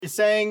We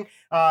sang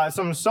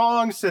some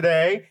songs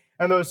today,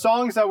 and those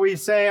songs that we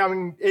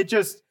sang,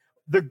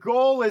 the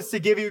goal is to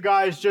give you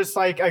guys just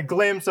like a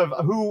glimpse of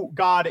who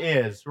God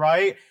is,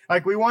 right?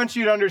 Like we want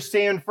you to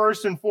understand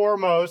first and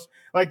foremost,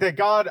 like that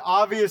God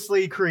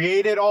obviously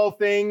created all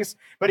things,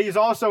 but he's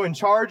also in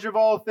charge of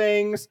all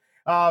things.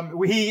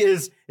 He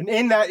is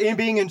in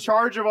being in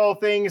charge of all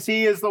things.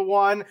 He is the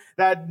one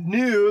that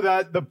knew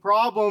that the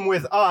problem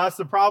with us,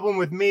 the problem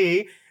with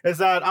me is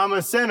that I'm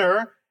a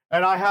sinner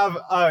and I have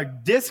a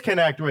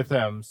disconnect with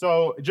him.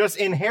 So just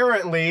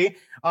inherently,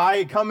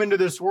 I come into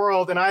this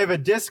world and I have a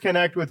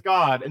disconnect with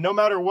God. And no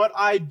matter what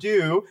I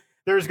do,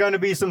 there's going to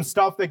be some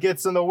stuff that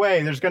gets in the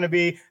way. There's going to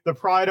be the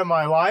pride of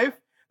my life.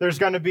 There's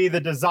going to be the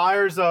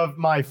desires of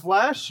my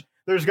flesh.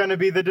 There's going to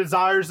be the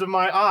desires of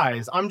my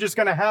eyes. I'm just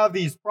going to have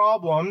these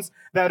problems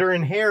that are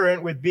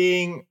inherent with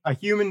being a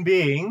human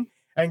being.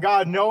 And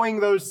God, knowing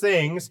those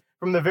things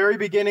from the very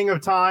beginning of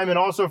time and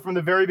also from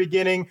the very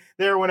beginning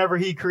there whenever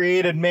he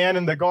created man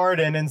in the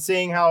garden and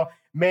seeing how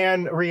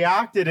man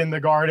reacted in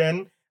the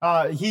garden,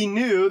 he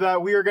knew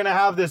that we were going to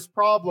have this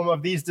problem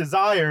of these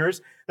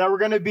desires that were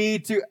going to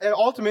be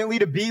ultimately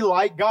to be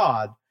like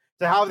God,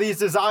 to have these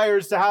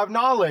desires to have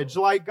knowledge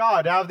like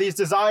God, to have these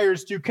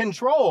desires to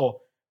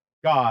control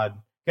God,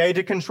 okay,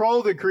 to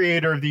control the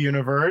creator of the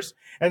universe.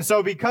 And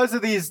so because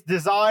of these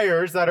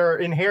desires that are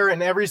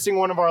inherent in every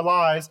single one of our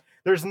lives,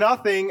 there's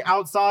nothing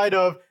outside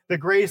of the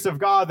grace of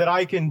God that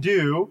I can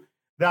do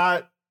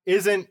that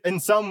isn't in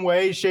some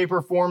way, shape,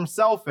 or form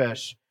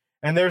selfish.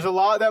 And there's a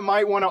lot that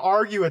might want to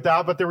argue with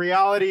that, but the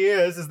reality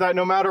is that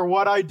no matter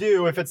what I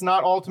do, if it's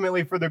not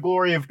ultimately for the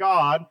glory of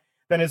God,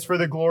 then it's for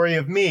the glory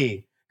of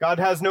me. God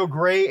has no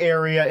gray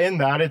area in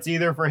that. It's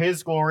either for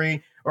his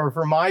glory or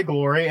for my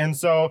glory. And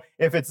so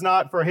if it's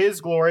not for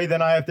his glory,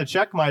 then I have to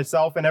check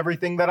myself in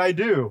everything that I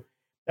do.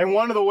 And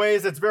one of the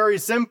ways that's very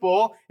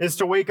simple is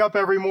to wake up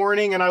every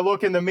morning and I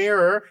look in the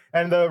mirror.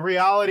 And the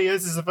reality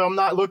is if I'm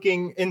not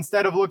looking,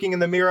 instead of looking in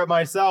the mirror at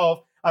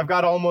myself, I've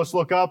got to almost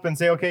look up and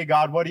say, okay,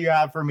 God, what do you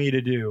have for me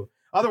to do?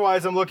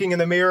 Otherwise, I'm looking in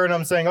the mirror and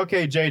I'm saying,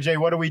 okay, JJ,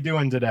 what are we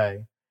doing today?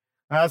 And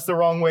that's the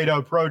wrong way to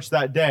approach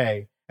that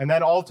day. And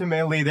then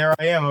ultimately, there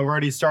I am. I've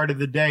already started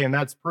the day. And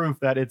that's proof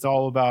that it's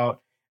all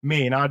about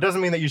me. Now, it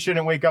doesn't mean that you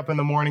shouldn't wake up in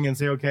the morning and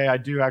say, okay, I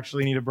do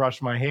actually need to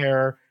brush my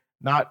hair.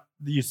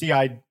 You see,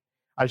 I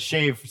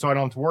shave so I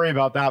don't have to worry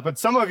about that. But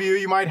some of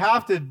you might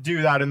have to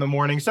do that in the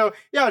morning. So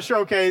yeah, sure.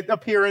 Okay.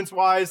 Appearance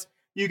wise,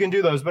 you can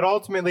do those. But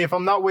ultimately, if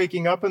I'm not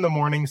waking up in the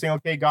morning saying,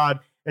 okay,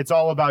 God, it's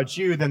all about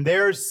you, then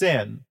there's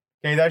sin.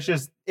 Okay. That's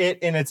just it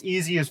in its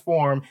easiest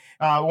form.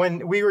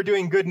 When we were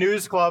doing Good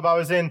News Club, I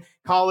was in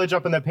college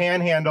up in the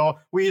Panhandle.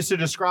 We used to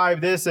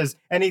describe this as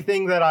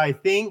anything that I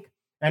think,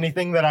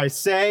 anything that I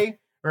say,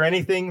 or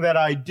anything that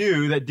I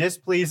do that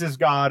displeases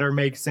God or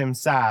makes him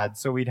sad.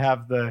 So we'd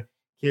have the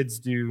kids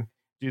do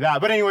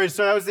that. But anyway,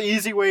 so that was the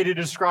easy way to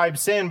describe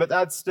sin, but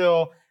that's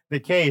still the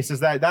case,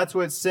 is that that's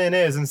what sin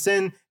is. And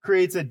sin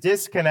creates a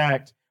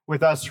disconnect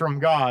with us from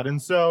God.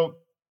 And so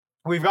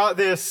we've got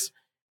this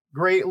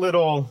great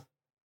little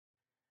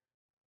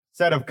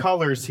set of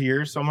colors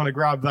here. So I'm going to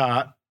grab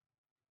that.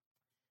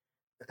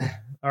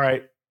 All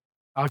right.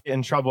 I'll get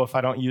in trouble if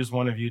I don't use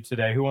one of you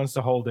today. Who wants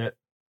to hold it?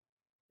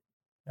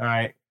 All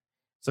right.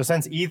 So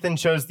since Ethan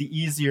chose the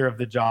easier of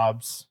the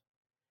jobs,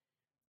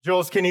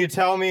 Jules, can you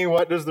tell me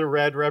what does the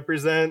red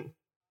represent?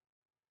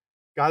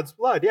 God's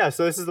blood. Yeah,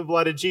 so this is the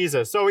blood of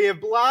Jesus. So we have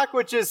black,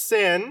 which is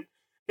sin.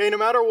 Okay, no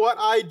matter what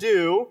I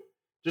do,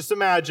 just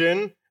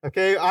imagine,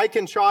 okay,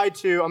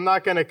 I'm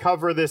not going to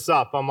cover this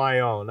up on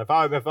my own.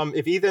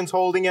 If Ethan's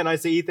holding it and I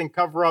say, Ethan,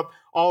 cover up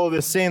all of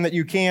the sin that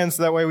you can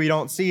so that way we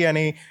don't see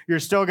any, you're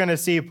still going to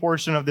see a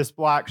portion of this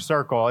black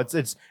circle.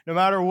 It's no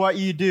matter what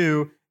you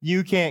do,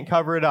 you can't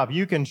cover it up.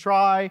 You can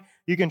try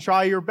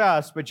your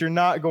best, but you're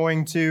not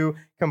going to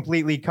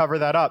completely cover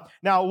that up.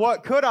 Now,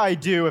 what could I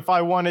do if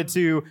I wanted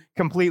to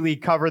completely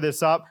cover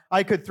this up?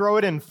 I could throw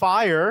it in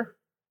fire,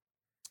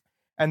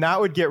 and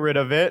that would get rid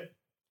of it.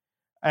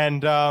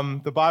 And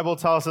the Bible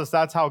tells us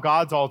that's how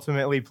God's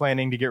ultimately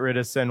planning to get rid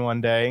of sin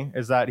one day,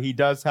 is that he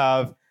does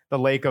have the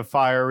lake of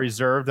fire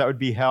reserved. That would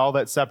be hell,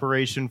 that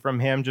separation from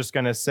him, just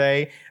going to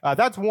say.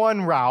 That's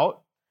one route.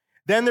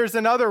 Then there's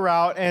another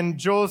route, and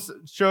Jules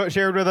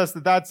shared with us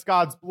that that's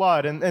God's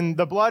blood. And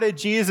the blood of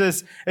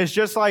Jesus is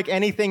just like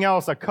anything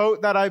else, a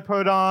coat that I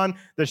put on,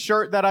 the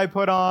shirt that I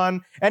put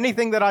on,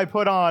 anything that I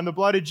put on, the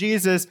blood of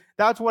Jesus,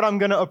 that's what I'm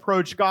going to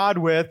approach God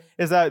with,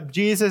 is that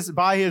Jesus,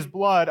 by his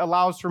blood,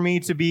 allows for me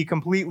to be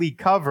completely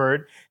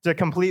covered, to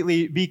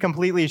be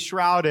completely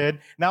shrouded.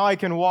 Now I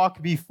can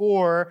walk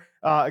before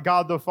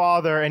God the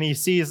Father, and he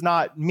sees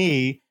not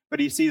me, but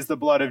he sees the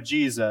blood of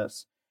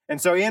Jesus. And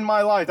so in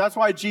my life, that's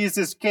why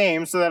Jesus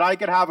came, so that I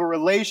could have a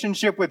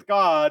relationship with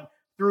God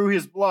through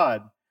his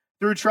blood.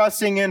 Through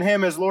trusting in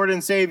him as Lord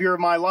and Savior of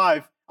my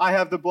life, I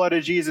have the blood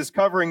of Jesus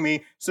covering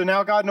me. So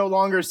now God no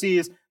longer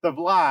sees the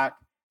black,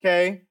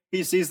 okay?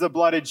 He sees the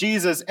blood of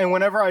Jesus. And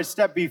whenever I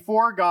step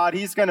before God,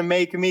 he's going to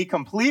make me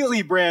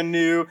completely brand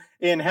new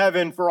in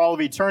heaven for all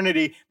of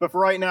eternity. But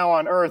for right now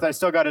on earth, I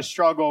still got to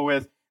struggle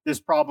with this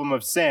problem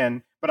of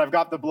sin, but I've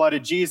got the blood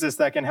of Jesus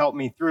that can help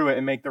me through it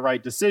and make the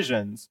right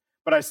decisions.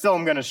 But I still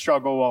am going to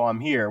struggle while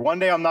I'm here. One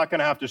day I'm not going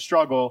to have to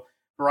struggle,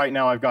 but right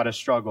now I've got to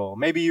struggle.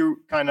 Maybe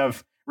you kind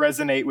of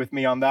resonate with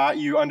me on that.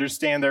 You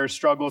understand there are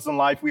struggles in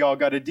life. We all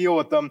got to deal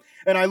with them.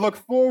 And I look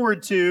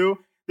forward to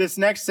this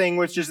next thing,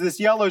 which is this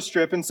yellow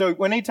strip. And so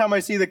anytime I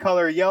see the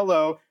color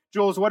yellow,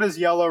 Jules, what does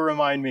yellow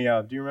remind me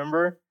of? Do you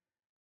remember?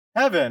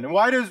 Heaven.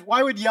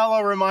 Why would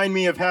yellow remind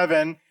me of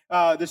heaven?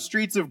 The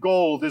streets of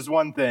gold is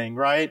one thing,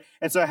 right?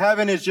 And so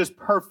heaven is just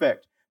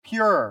perfect,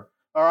 pure.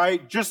 All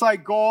right. Just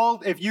like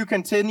gold, if you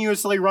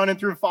continuously run it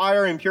through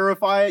fire and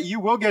purify it, you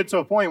will get to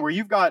a point where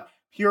you've got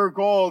pure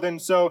gold.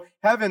 And so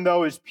heaven,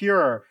 though, is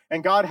pure.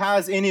 And God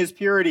has in his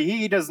purity,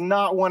 he does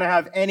not want to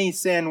have any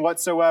sin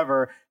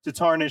whatsoever to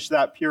tarnish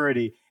that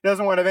purity. He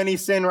doesn't want to have any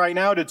sin right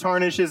now to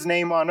tarnish his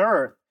name on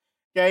earth.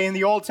 Okay. In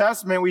the Old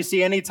Testament, we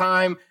see any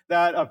time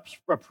that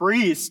a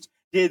priest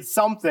did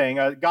something,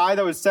 a guy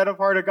that was set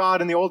apart of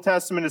God in the Old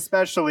Testament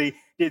especially,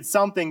 did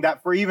something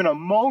that for even a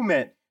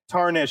moment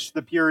tarnished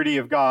the purity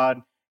of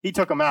God, he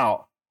took them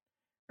out,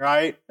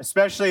 right?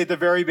 Especially at the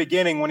very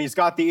beginning when he's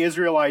got the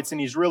Israelites and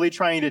he's really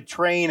trying to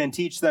train and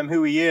teach them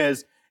who he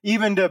is,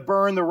 even to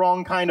burn the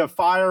wrong kind of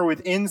fire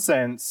with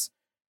incense,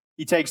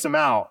 he takes them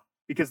out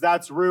because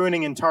that's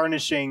ruining and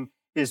tarnishing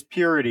his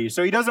purity.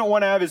 So he doesn't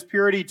want to have his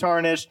purity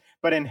tarnished,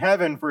 but in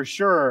heaven, for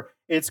sure,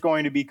 it's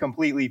going to be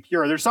completely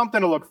pure. There's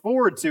something to look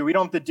forward to. We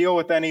don't have to deal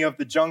with any of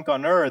the junk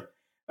on earth,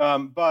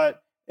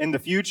 but in the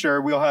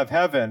future, we'll have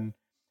heaven.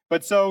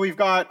 But so we've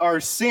got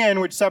our sin,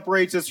 which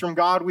separates us from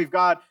God. We've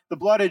got the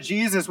blood of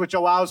Jesus, which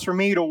allows for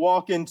me to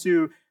walk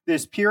into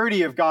this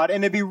purity of God.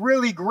 And it'd be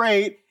really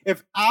great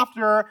if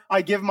after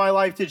I give my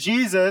life to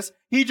Jesus,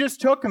 he just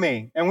took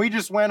me and we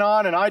just went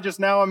on and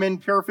now I'm in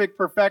perfect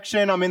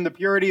perfection. I'm in the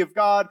purity of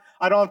God.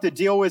 I don't have to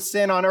deal with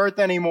sin on earth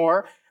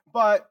anymore.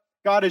 But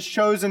God has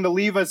chosen to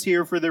leave us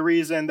here for the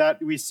reason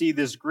that we see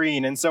this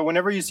green. And so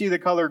whenever you see the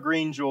color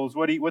green, Jules,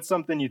 what's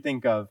something you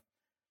think of?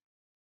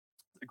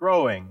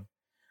 Growing.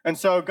 And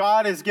so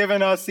God has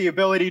given us the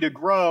ability to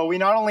grow. We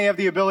not only have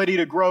the ability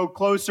to grow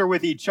closer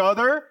with each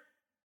other,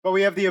 but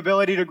we have the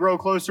ability to grow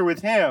closer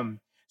with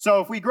him.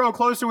 So if we grow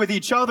closer with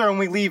each other and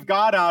we leave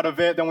God out of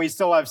it, then we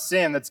still have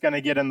sin that's going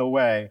to get in the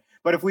way.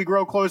 But if we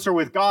grow closer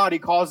with God, he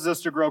causes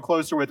us to grow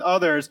closer with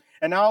others.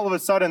 And now all of a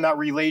sudden that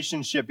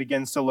relationship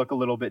begins to look a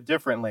little bit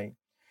differently.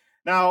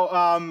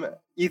 Now,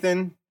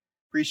 Ethan,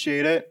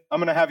 appreciate it. I'm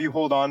going to have you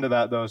hold on to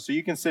that though. So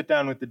you can sit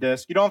down with the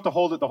disc. You don't have to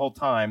hold it the whole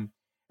time.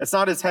 It's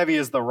not as heavy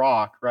as the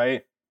rock,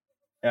 right?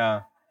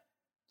 Yeah.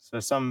 So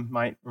some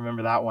might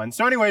remember that one.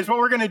 So anyways, what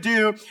we're going to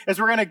do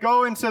is we're going to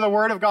go into the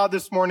Word of God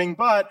this morning.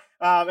 But,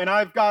 and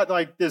I've got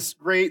like this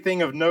great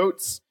thing of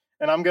notes,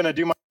 and I'm going to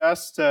do my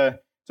best to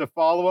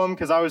follow them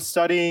because I was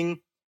studying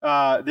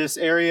this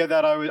area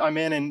that I'm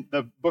in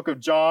the book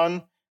of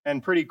John,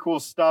 and pretty cool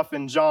stuff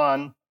in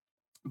John.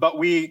 But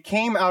we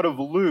came out of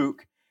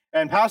Luke,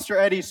 and Pastor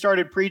Eddie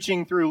started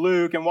preaching through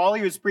Luke. And while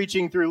he was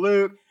preaching through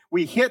Luke,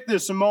 we hit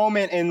this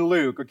moment in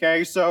Luke,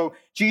 okay? So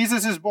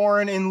Jesus is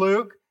born in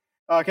Luke,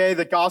 okay,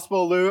 the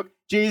Gospel of Luke.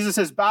 Jesus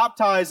is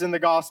baptized in the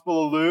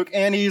Gospel of Luke,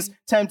 and he's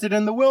tempted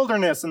in the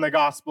wilderness in the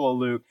Gospel of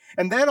Luke.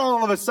 And then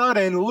all of a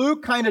sudden,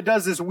 Luke kind of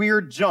does this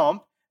weird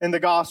jump in the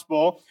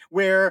Gospel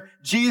where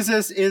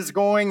Jesus is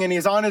going and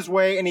he's on his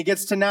way and he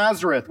gets to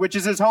Nazareth, which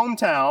is his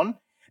hometown.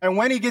 And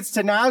when he gets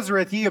to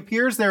Nazareth, he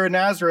appears there in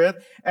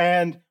Nazareth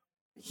and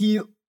he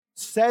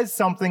says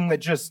something that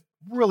just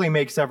really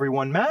makes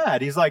everyone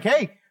mad. He's like,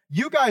 hey,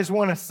 you guys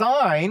want a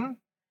sign?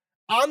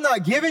 I'm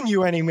not giving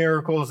you any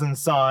miracles and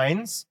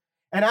signs.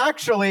 And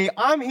actually,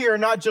 I'm here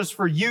not just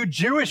for you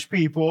Jewish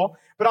people,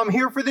 but I'm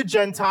here for the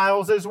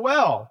Gentiles as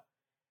well.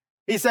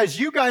 He says,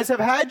 you guys have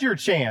had your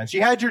chance.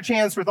 You had your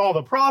chance with all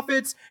the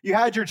prophets. You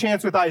had your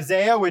chance with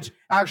Isaiah, which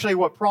actually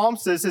what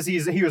prompts this is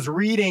he was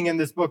reading in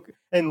this book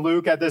in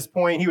Luke at this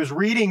point. He was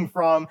reading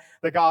from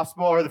the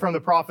gospel or from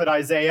the prophet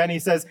Isaiah. And he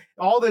says,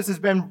 all this has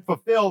been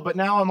fulfilled, but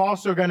now I'm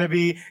also going to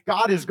be,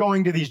 God is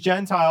going to these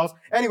Gentiles.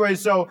 Anyway,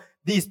 so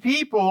these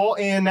people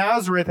in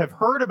Nazareth have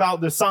heard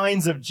about the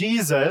signs of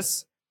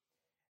Jesus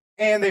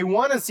and they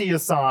want to see a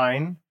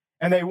sign.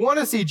 And they want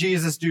to see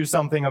Jesus do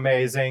something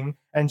amazing.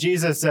 And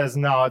Jesus says,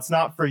 no, it's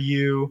not for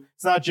you.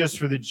 It's not just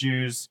for the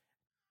Jews.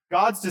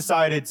 God's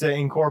decided to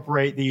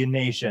incorporate the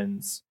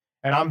nations.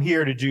 And I'm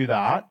here to do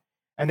that.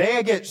 And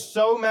they get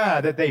so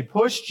mad that they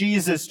push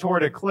Jesus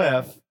toward a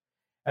cliff.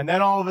 And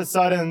then all of a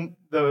sudden,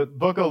 the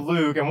book of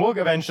Luke, and we'll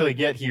eventually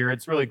get here.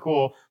 It's really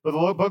cool. But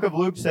the book of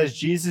Luke says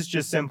Jesus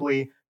just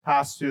simply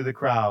passed through the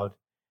crowd.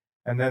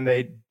 And then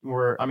they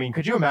were,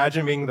 could you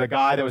imagine being the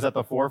guy that was at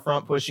the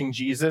forefront pushing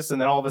Jesus, and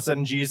then all of a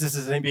sudden Jesus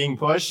isn't being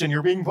pushed and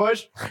you're being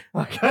pushed?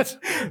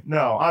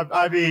 No,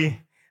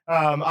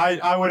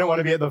 I wouldn't want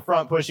to be at the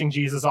front pushing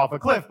Jesus off a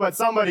cliff, but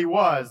somebody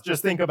was.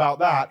 Just think about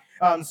that.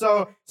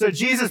 So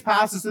Jesus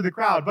passes through the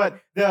crowd.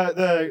 But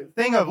the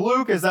thing of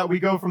Luke is that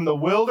we go from the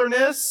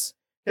wilderness,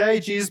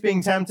 okay, Jesus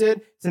being tempted,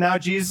 to now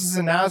Jesus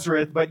in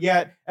Nazareth, but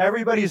yet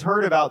everybody's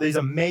heard about these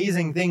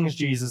amazing things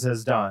Jesus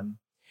has done.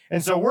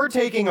 And so we're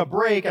taking a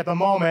break at the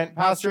moment.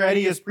 Pastor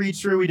Eddie has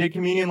preached through. We did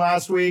communion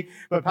last week,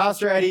 but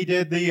Pastor Eddie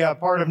did the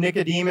part of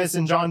Nicodemus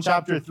in John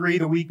chapter 3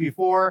 the week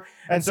before.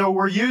 And so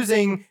we're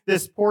using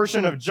this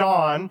portion of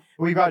John.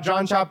 We've got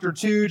John chapter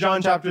 2,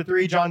 John chapter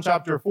 3, John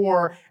chapter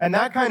 4, and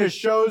that kind of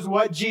shows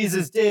what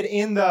Jesus did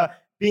in the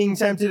being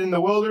tempted in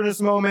the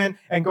wilderness moment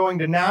and going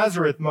to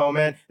Nazareth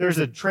moment. There's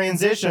a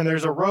transition.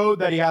 There's a road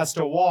that he has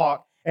to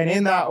walk. And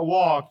in that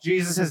walk,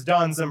 Jesus has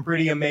done some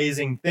pretty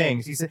amazing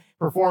things. He's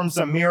performed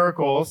some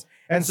miracles.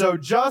 And so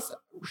just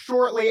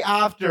shortly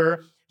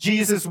after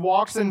Jesus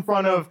walks in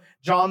front of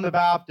John the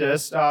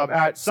Baptist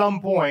at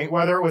some point,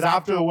 whether it was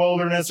after the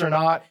wilderness or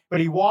not,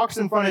 but he walks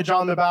in front of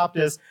John the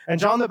Baptist, and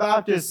John the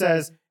Baptist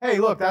says, hey,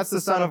 look, that's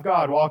the Son of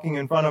God walking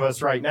in front of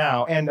us right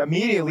now. And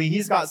immediately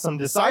he's got some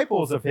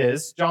disciples of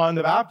his, John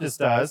the Baptist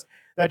does,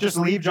 that just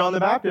leave John the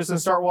Baptist and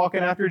start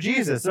walking after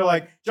Jesus. They're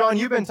like, John,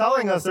 you've been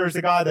telling us there's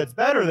a guy that's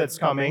better that's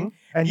coming,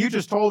 and you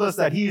just told us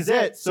that he's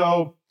it,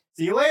 so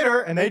see you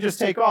later. And they just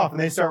take off and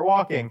they start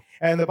walking.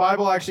 And the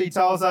Bible actually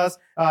tells us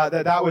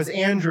that was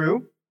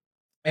Andrew,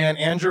 and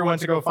Andrew went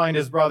to go find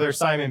his brother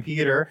Simon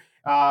Peter,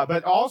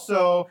 but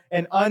also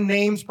an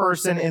unnamed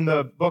person in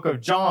the book of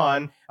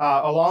John,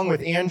 along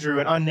with Andrew,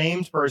 an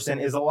unnamed person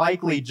is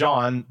likely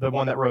John, the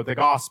one that wrote the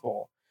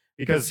gospel,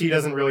 because he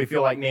doesn't really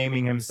feel like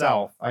naming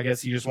himself. I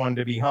guess he just wanted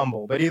to be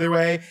humble. But either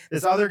way,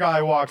 this other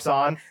guy walks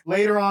on.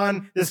 Later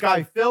on, this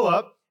guy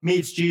Philip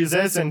meets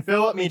Jesus, and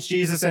Philip meets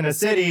Jesus in a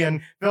city,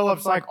 and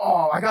Philip's like,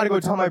 oh, I got to go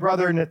tell my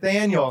brother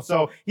Nathaniel.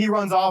 So he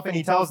runs off and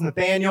he tells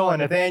Nathaniel,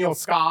 and Nathaniel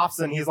scoffs,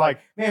 and he's like,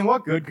 man,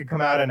 what good could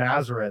come out of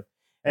Nazareth?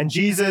 And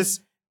Jesus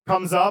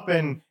comes up,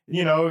 and,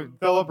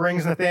 Philip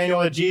brings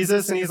Nathaniel to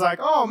Jesus, and he's like,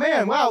 oh,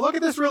 man, wow, look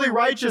at this really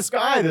righteous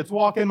guy that's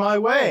walking my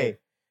way.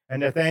 And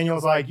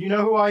Nathaniel's like, you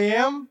know who I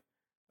am?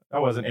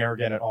 That wasn't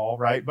arrogant at all,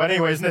 right? But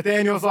anyways,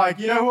 Nathaniel's like,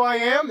 you know who I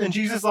am? And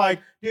Jesus is like,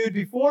 dude,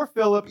 before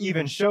Philip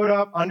even showed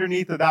up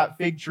underneath of that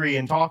fig tree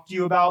and talked to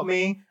you about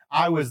me,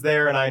 I was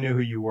there and I knew who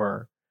you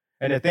were.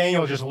 And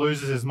Nathaniel just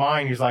loses his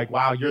mind. He's like,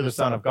 wow, you're the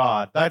Son of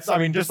God.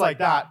 Just like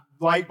that.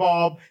 Light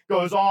bulb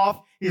goes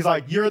off. He's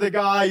like, you're the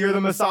guy, you're the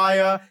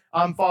Messiah.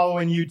 I'm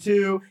following you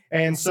too.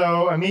 And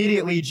so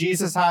immediately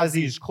Jesus has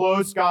these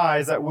close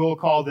guys that we'll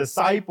call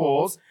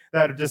disciples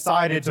that have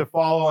decided to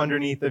follow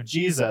underneath of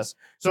Jesus.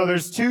 So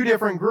there's two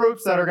different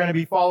groups that are going to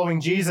be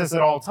following Jesus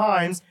at all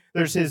times.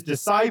 There's his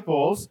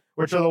disciples,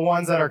 which are the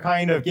ones that are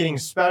kind of getting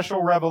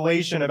special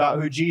revelation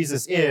about who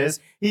Jesus is.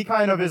 He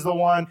kind of is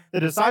the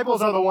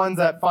disciples are the ones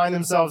that find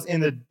themselves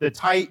in the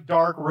tight,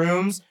 dark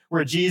rooms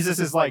where Jesus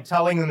is like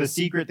telling them the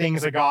secret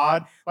things of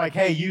God. Like,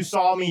 hey, you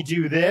saw me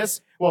do this.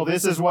 Well,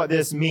 this is what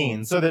this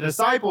means. So the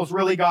disciples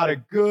really got a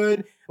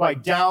good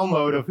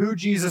download of who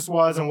Jesus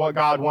was and what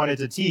God wanted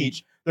to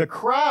teach. The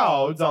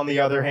crowds, on the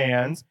other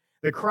hand,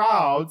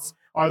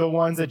 are the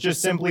ones that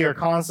just simply are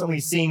constantly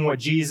seeing what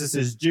Jesus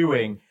is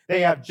doing.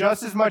 They have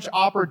just as much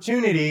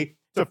opportunity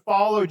to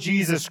follow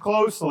Jesus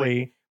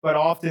closely, but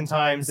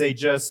oftentimes they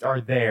just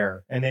are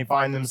there and they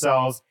find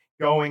themselves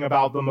going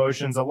about the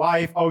motions of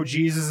life. Oh,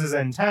 Jesus is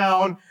in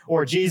town,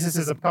 or Jesus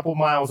is a couple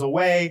miles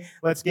away.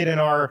 Let's get in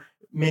our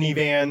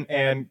minivan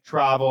and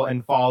travel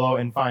and follow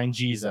and find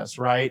Jesus,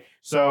 right?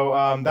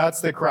 So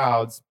that's the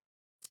crowds.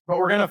 But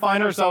we're going to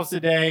find ourselves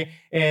today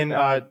in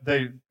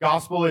the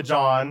Gospel of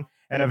John,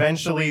 and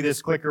eventually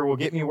this clicker will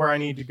get me where I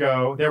need to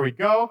go. There we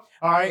go.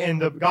 All right, in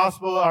the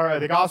Gospel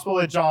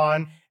of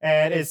John,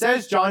 and it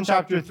says John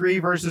chapter 3,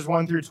 verses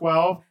 1 through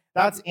 12.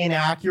 That's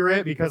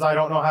inaccurate because I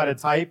don't know how to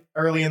type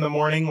early in the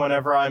morning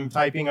whenever I'm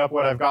typing up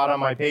what I've got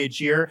on my page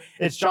here.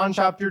 It's John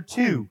chapter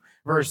 2,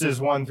 verses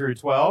 1 through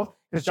 12,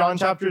 because John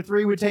chapter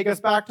 3 would take us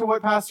back to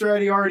what Pastor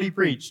Eddie already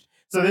preached.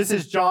 So this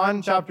is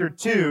John chapter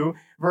 2,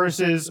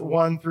 verses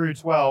 1 through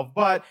 12.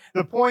 But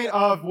the point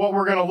of what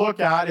we're going to look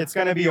at, it's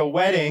going to be a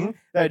wedding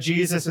that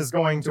Jesus is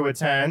going to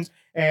attend.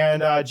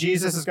 And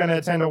Jesus is going to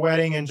attend a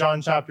wedding in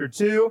John chapter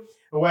 2,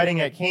 a wedding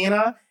at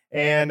Cana.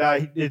 And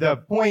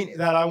the point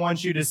that I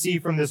want you to see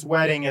from this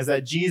wedding is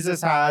that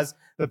Jesus has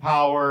the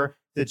power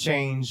to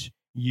change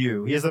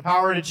you. He has the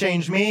power to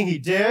change me. He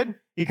did.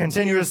 He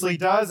continuously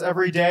does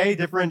every day.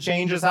 Different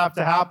changes have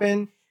to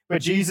happen.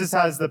 But Jesus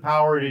has the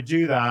power to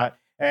do that.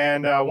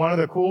 And one of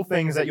the cool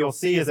things that you'll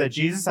see is that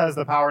Jesus has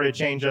the power to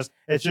change us.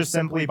 It's just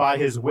simply by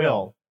his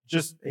will.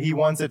 Just he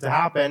wants it to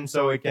happen,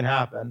 so it can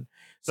happen.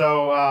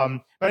 So,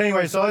 but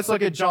anyway, so let's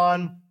look at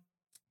John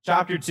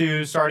chapter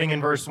 2, starting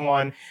in verse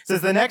 1. It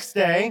says, the next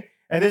day,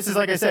 and this is,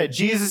 like I said,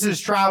 Jesus is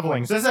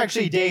traveling. So this is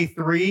actually day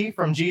 3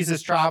 from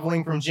Jesus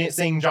traveling from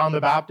seeing John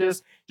the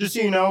Baptist. Just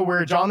so you know,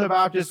 where John the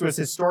Baptist was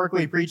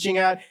historically preaching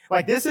at,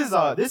 like this is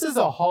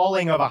a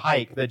hauling of a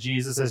hike that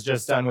Jesus has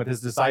just done with his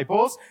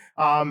disciples.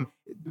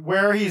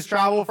 Where he's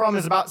traveled from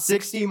is about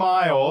 60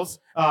 miles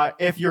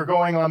if you're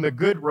going on the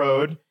good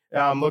road,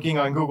 looking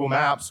on Google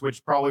Maps,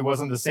 which probably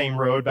wasn't the same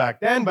road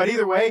back then. But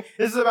either way,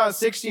 this is about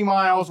 60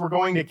 miles. We're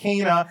going to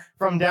Cana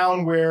from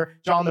down where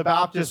John the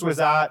Baptist was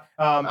at,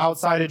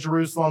 outside of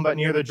Jerusalem, but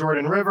near the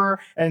Jordan River.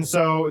 And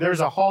so there's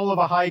a haul of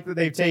a hike that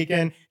they've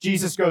taken.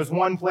 Jesus goes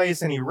one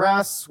place and he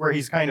rests where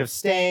he's kind of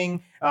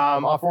staying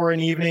for an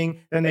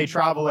evening. Then they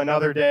travel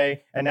another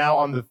day. And now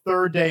on the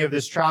third day of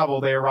this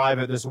travel, they arrive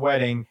at this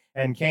wedding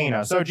in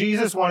Cana. So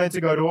Jesus wanted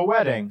to go to a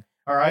wedding.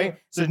 All right.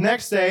 So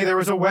next day, there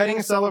was a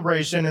wedding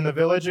celebration in the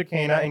village of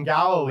Cana in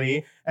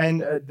Galilee.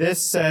 And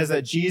this says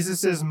that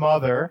Jesus's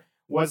mother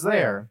was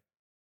there.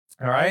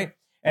 All right.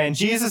 And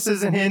Jesus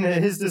and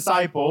his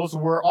disciples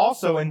were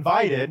also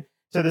invited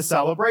to the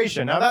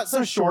celebration. Now, that's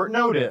some short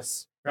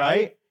notice,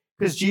 right?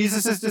 Because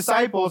Jesus's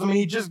disciples,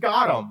 he just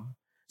got them.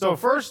 So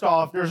first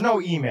off, there's no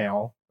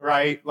email,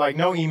 right? Like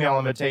no email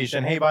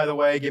invitation. Hey, by the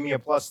way, give me a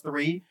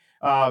 +3.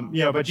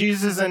 But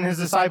Jesus and his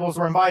disciples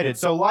were invited.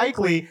 So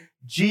likely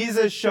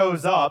Jesus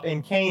shows up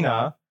in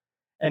Cana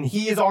and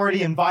he is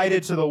already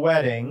invited to the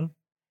wedding.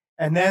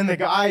 And then the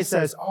guy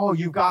says, oh,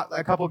 you've got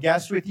a couple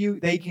guests with you.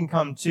 They can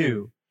come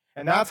too.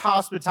 And that's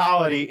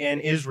hospitality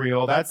in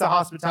Israel. That's the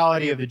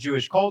hospitality of the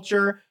Jewish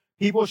culture.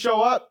 People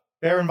show up,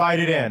 they're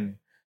invited in.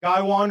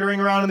 Guy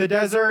wandering around in the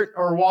desert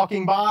or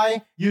walking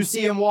by, you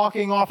see him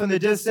walking off in the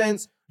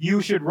distance,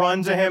 you should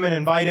run to him and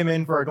invite him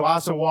in for a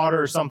glass of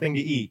water or something to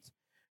eat.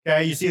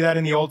 Okay, you see that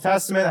in the Old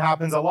Testament. It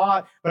happens a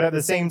lot. But at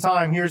the same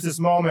time, here's this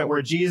moment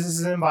where Jesus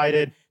is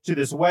invited to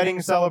this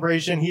wedding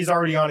celebration. He's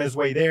already on his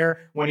way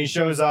there. When he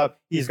shows up,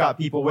 he's got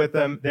people with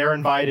him. They're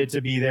invited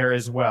to be there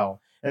as well.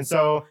 And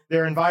so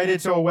they're invited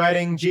to a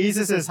wedding.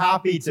 Jesus is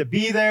happy to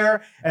be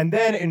there. And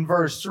then in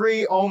verse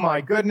 3, oh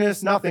my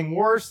goodness, nothing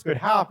worse could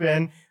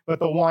happen, but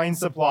the wine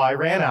supply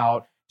ran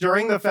out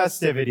during the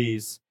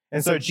festivities.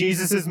 And so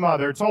Jesus'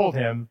 mother told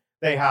him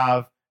they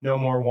have no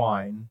more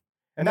wine.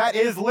 And that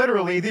is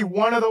literally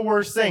one of the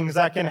worst things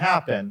that can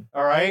happen,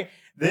 all right?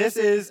 This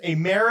is a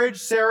marriage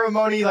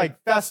ceremony,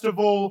 like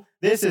festival.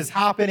 This is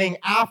happening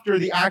after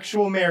the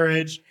actual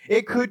marriage.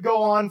 It could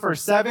go on for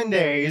 7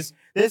 days.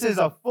 This is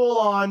a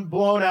full-on,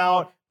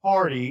 blown-out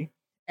party,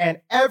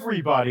 and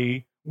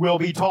everybody will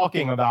be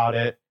talking about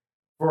it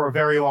for a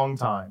very long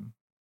time,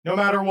 no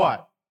matter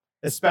what,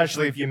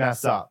 especially if you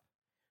mess up.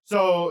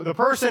 So the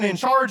person in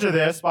charge of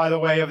this, by the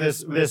way, of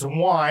this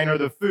wine or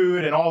the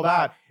food and all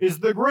that, is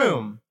the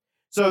groom.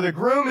 So the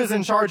groom is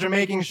in charge of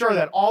making sure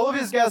that all of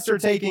his guests are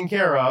taken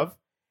care of.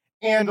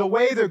 And the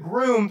way the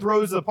groom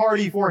throws the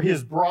party for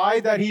his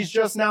bride that he's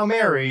just now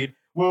married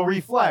will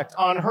reflect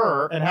on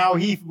her and how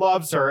he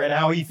loves her and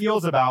how he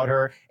feels about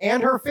her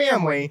and her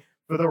family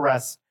for the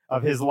rest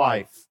of his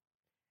life.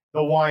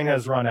 The wine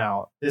has run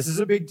out. This is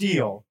a big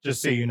deal, just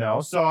so you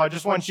know. So I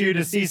just want you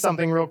to see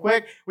something real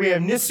quick. We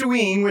have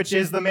nisuin, which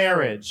is the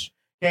marriage.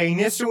 Okay,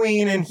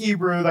 nisuin in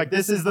Hebrew, like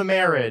this is the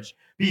marriage.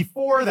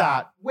 Before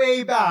that,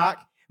 way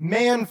back,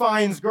 man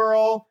finds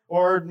girl,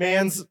 or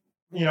man's,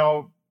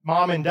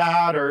 mom and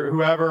dad or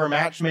whoever, or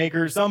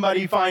matchmaker,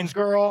 somebody finds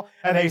girl,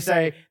 and they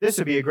say, this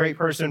would be a great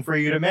person for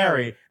you to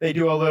marry. They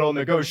do a little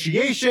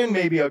negotiation,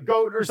 maybe a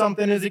goat or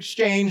something is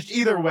exchanged.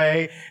 Either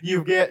way,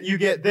 you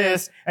get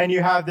this, and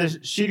you have this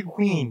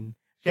shidduchin.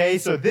 Okay,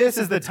 so this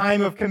is the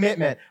time of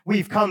commitment.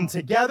 We've come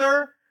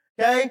together.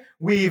 Okay,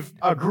 we've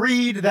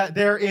agreed that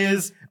there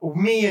is,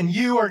 me and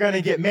you are going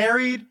to get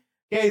married.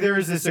 Okay, there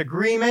is this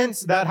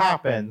agreement that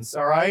happens,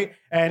 all right?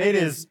 And it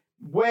is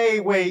way,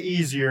 way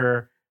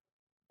easier,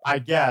 I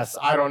guess.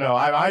 I don't know.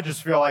 I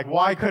just feel like,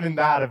 why couldn't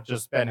that have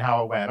just been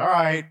how it went? All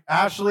right,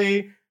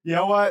 Ashley, you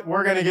know what?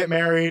 We're going to get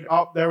married.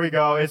 Oh, there we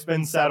go. It's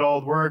been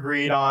settled. We're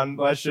agreed on.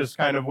 Let's just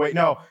kind of wait.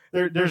 No,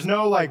 there's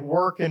no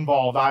work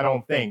involved, I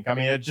don't think.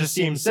 It just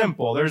seems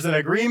simple. There's an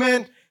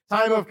agreement,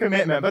 time of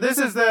commitment. But this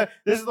is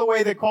the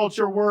way the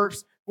culture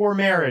works. For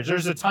marriage,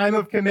 there's a time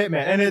of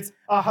commitment, and it's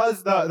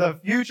the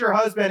future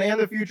husband and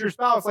the future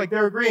spouse,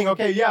 they're agreeing,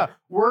 okay, yeah,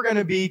 we're going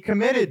to be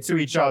committed to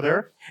each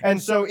other.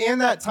 And so in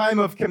that time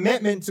of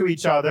commitment to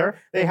each other,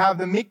 they have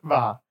the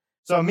mikvah.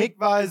 So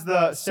mikvah is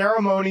the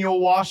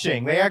ceremonial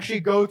washing. They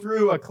actually go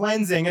through a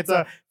cleansing. It's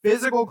a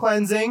physical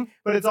cleansing,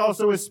 but it's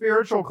also a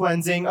spiritual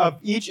cleansing of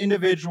each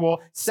individual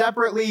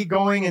separately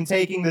going and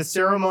taking the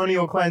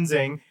ceremonial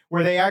cleansing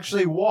where they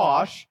actually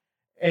wash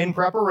in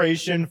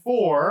preparation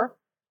for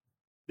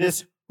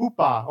this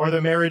huppah, or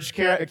the marriage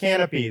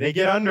canopy. They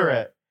get under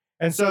it.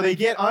 And so they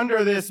get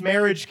under this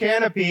marriage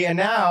canopy, and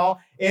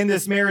now in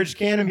this marriage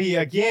canopy,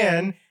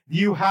 again,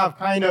 you have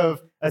kind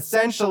of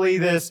essentially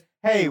this,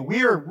 hey,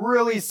 we are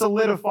really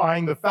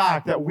solidifying the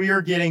fact that we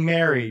are getting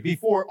married.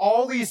 Before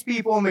all these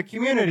people in the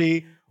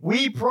community,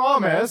 we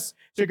promise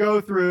to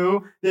go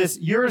through this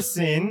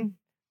yursin,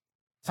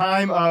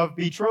 time of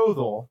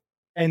betrothal.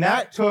 And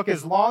that took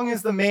as long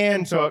as the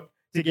man took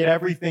to get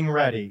everything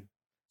ready.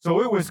 So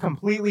it was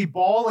completely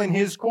ball in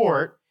his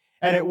court,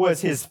 and it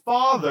was his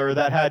father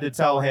that had to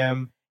tell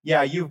him,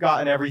 yeah, you've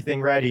gotten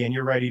everything ready and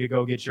you're ready to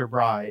go get your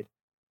bride.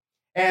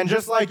 And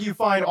just like you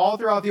find all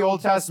throughout the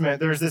Old Testament,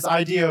 there's this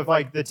idea of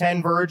like the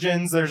 10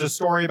 virgins. There's a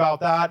story about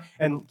that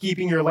and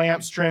keeping your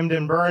lamps trimmed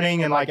and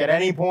burning. And like at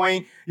any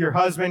point, your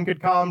husband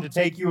could come to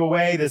take you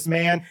away, this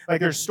man.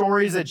 Like there's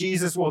stories that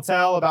Jesus will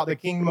tell about the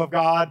kingdom of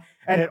God.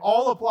 And it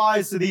all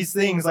applies to these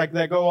things like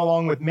that go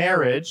along with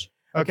marriage.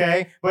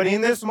 Okay. But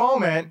in this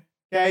moment,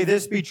 okay,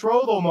 this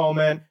betrothal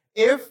moment,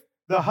 if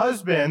the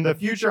husband, the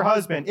future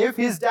husband, if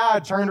his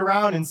dad turned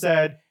around and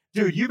said,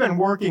 dude, you've been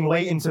working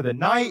late into the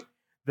night.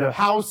 The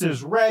house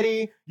is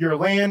ready. Your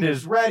land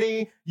is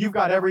ready. You've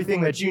got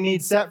everything that you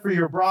need set for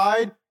your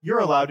bride. You're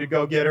allowed to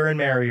go get her and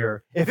marry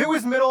her. If it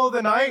was middle of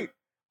the night,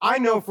 I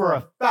know for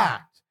a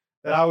fact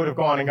that I would have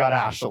gone and got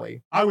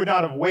Ashley. I would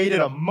not have waited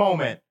a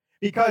moment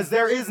because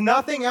there is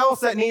nothing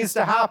else that needs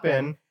to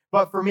happen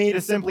but for me to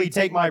simply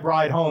take my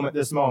bride home at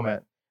this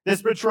moment.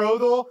 This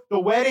betrothal, the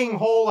wedding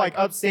whole like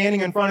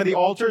upstanding in front of the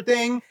altar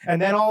thing,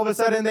 and then all of a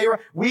sudden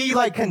we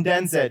like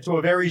condense it to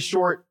a very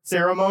short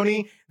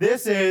ceremony.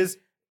 This is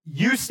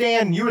you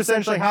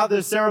essentially have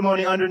this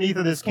ceremony underneath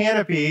of this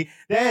canopy.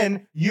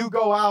 Then you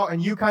go out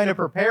and you kind of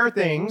prepare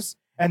things.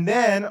 And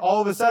then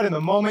all of a sudden, the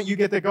moment you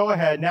get the go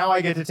ahead, now I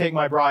get to take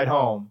my bride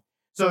home.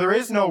 So there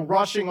is no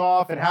rushing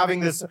off and having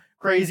this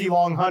crazy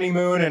long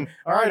honeymoon. And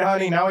all right,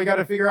 honey, now we got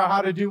to figure out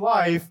how to do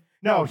life.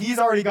 No, he's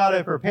already got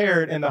it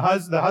prepared. And the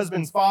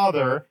husband's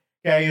father,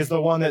 okay, is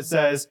the one that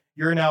says,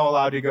 you're now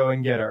allowed to go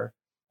and get her.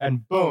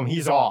 And boom,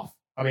 he's off.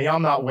 I mean,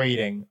 I'm not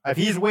waiting. If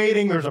he's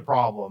waiting, there's a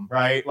problem,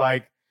 right?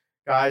 Like,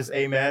 guys,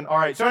 amen. All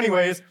right. So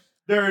anyways,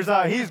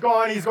 he's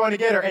going to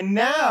get her. And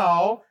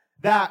now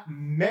that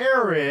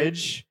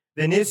marriage,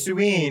 the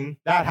nisuin,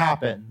 that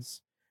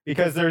happens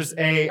because there's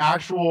a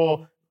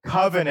actual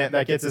covenant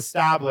that gets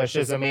established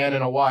as a man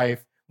and a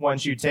wife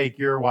once you take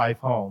your wife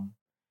home.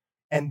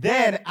 And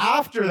then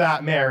after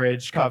that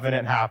marriage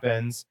covenant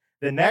happens,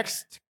 the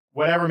next,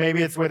 whatever,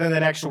 maybe it's within the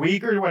next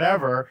week or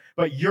whatever,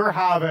 but you're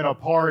having a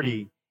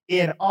party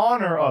in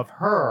honor of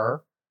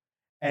her.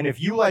 And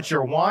if you let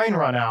your wine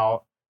run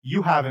out,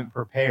 you haven't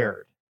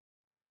prepared.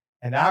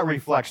 And that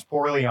reflects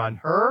poorly on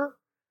her.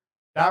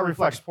 That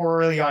reflects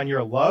poorly on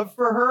your love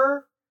for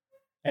her.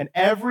 And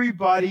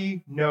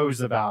everybody knows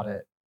about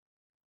it.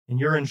 And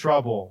you're in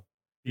trouble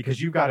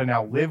because you've got to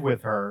now live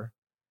with her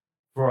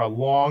for a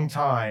long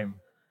time.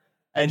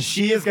 And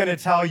she is going to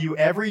tell you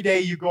every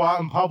day you go out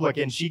in public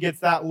and she gets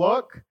that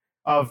look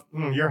of,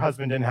 your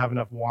husband didn't have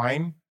enough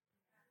wine.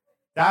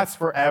 That's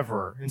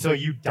forever until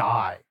you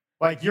die.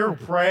 Like you're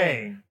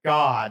praying,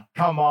 God,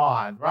 come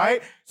on,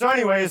 right? So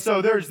anyway,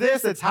 so there's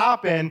this that's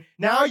happened.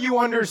 Now you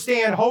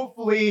understand,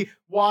 hopefully,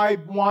 why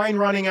wine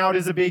running out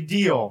is a big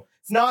deal.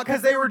 It's not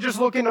because they were just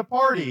looking to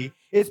party.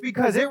 It's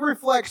because it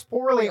reflects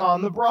poorly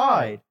on the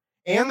bride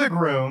and the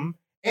groom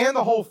and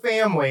the whole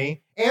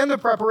family and the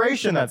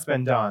preparation that's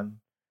been done.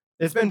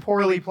 It's been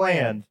poorly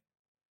planned.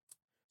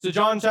 So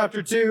John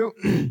chapter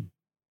 2...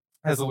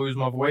 As I lose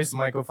my voice, I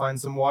might go find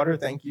some water.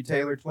 Thank you,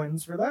 Taylor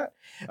twins, for that.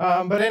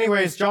 But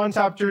anyways, John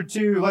chapter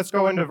 2, let's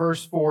go into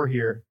verse 4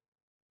 here.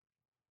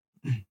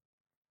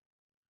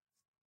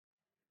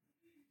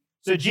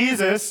 So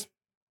Jesus,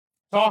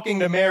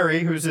 talking to Mary,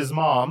 who's his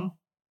mom,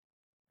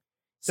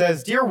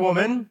 says, "Dear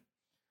woman,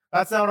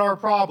 that's not our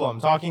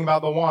problem," talking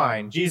about the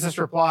wine. Jesus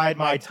replied,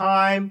 "My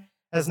time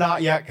has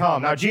not yet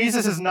come." Now,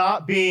 Jesus is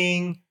not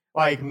being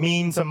like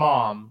mean to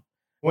mom.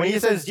 When he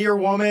says, "Dear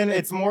woman,"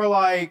 it's more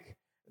like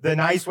the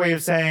nice way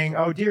of saying,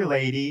 "Oh, dear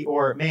lady,"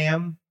 or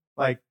 "ma'am,"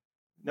 like,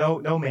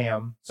 no,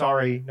 ma'am.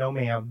 Sorry, no,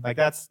 ma'am. Like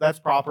that's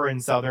proper in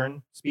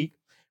Southern speak,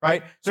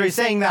 right? So he's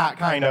saying that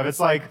kind of. It's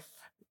like,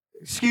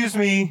 "Excuse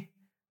me,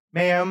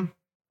 ma'am,"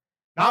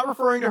 not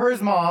referring to her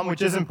as mom,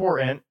 which is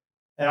important.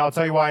 And I'll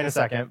tell you why in a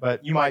second,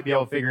 but you might be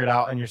able to figure it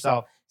out in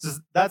yourself. He says,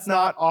 "That's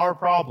not our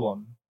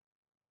problem.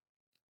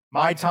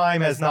 My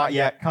time has not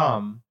yet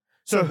come."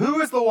 So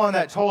who is the one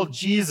that told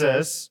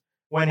Jesus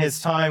when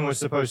his time was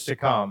supposed to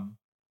come?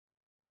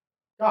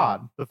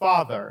 God, the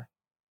Father.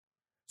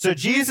 So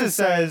Jesus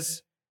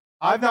says,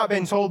 "I've not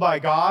been told by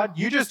God.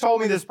 You just told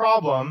me this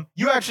problem.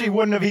 You actually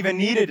wouldn't have even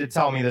needed to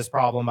tell me this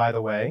problem, by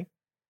the way.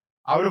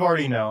 I would have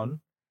already known."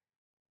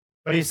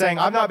 But he's saying,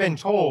 "I've not been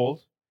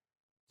told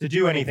to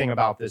do anything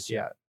about this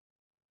yet."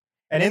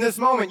 And in this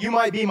moment, you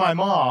might be my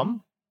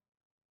mom,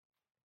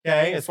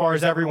 okay, as far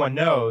as everyone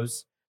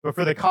knows. But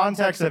for the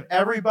context of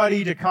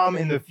everybody to come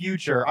in the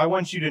future, I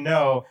want you to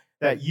know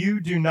that you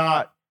do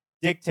not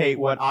dictate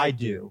what I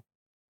do.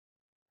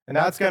 And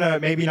that's going to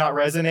maybe not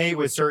resonate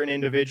with certain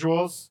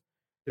individuals,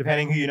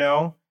 depending who you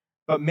know.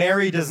 But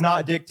Mary does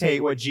not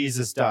dictate what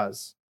Jesus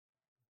does.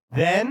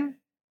 Then,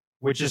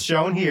 which is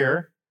shown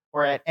here,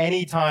 or at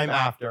any time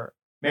after,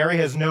 Mary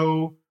has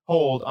no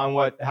hold on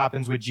what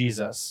happens with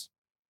Jesus.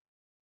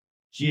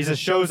 Jesus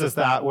shows us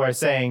that by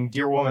saying,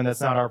 "Dear woman,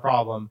 that's not our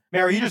problem.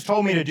 Mary, you just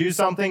told me to do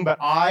something, but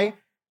I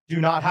do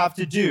not have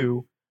to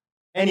do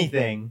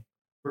anything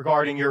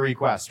regarding your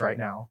request right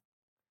now.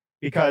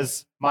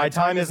 Because my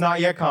time has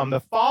not yet come. The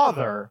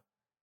Father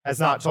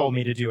has not told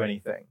me to do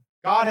anything.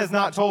 God has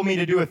not told me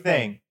to do a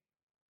thing."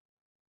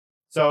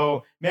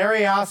 So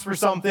Mary asks for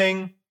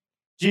something.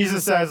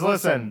 Jesus says,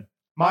 "Listen,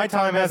 My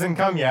time hasn't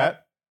come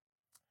yet.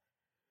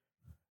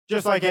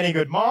 Just like any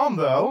good mom,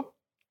 though,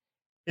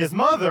 his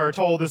mother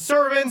told the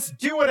servants,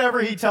 do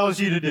whatever he tells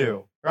you to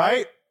do,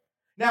 right?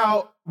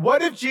 Now,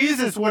 what if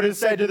Jesus would have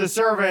said to the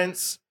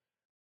servants,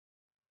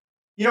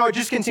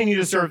 just continue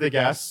to serve the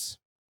guests.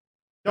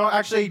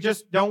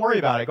 Don't worry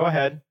about it. Go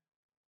ahead.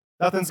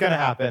 Nothing's going to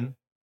happen.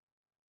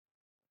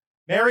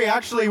 Mary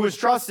actually was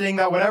trusting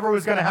that whatever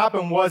was going to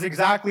happen was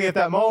exactly at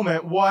that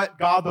moment what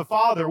God the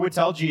Father would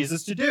tell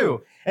Jesus to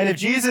do. And if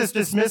Jesus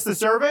dismissed the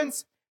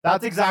servants,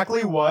 that's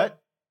exactly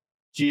what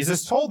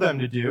Jesus told them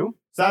to do.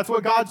 So that's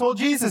what God told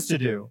Jesus to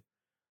do.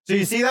 So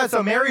you see that?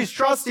 So Mary's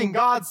trusting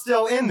God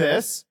still in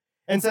this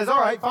and says,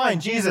 all right, fine,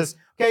 Jesus.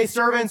 Okay,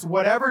 servants,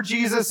 whatever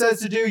Jesus says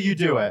to do, you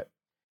do it.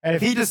 And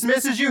if he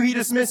dismisses you, he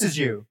dismisses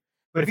you.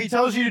 But if he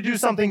tells you to do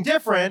something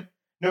different,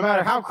 no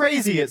matter how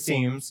crazy it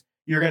seems,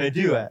 you're going to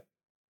do it.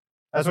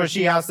 That's what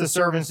she asked the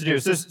servants to do.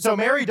 So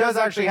Mary does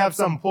actually have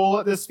some pull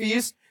at this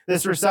feast,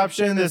 this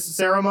reception, this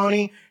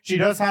ceremony. She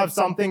does have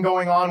something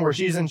going on where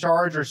she's in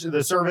charge, or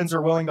the servants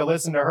are willing to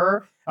listen to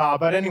her.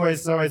 But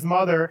anyways, so his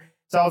mother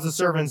tells the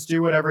servants,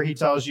 do whatever he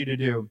tells you to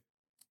do.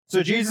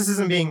 So Jesus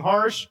isn't being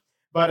harsh,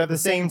 but at the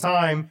same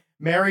time,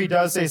 Mary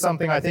does say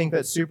something I think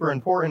that's super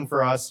important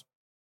for us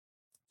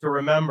to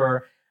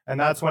remember. And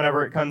that's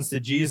whenever it comes to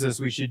Jesus,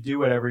 we should do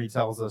whatever he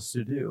tells us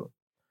to do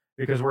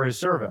because we're his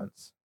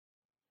servants.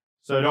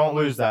 So don't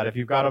lose that. If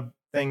you've got a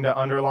thing to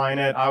underline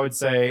it, I would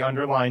say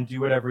underline, do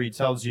whatever he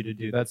tells you to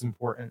do. That's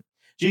important.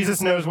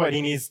 Jesus knows what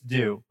he needs to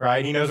do,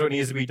 right? He knows what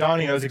needs to be done.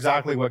 He knows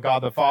exactly what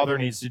God the Father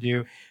needs to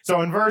do.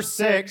 So in verse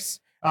 6,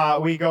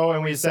 we go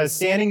and we says,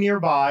 standing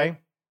nearby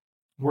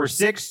were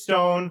 6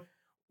 stone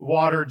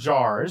water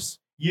jars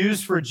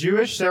used for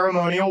Jewish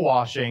ceremonial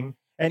washing,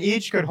 and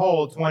each could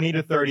hold 20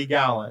 to 30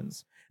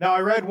 gallons. Now,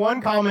 I read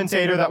one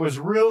commentator that was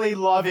really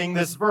loving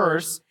this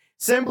verse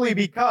simply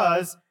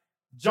because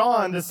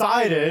John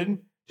decided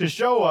to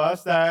show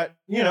us that,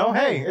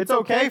 hey, it's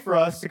okay for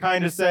us to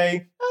kind of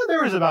say,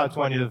 there was about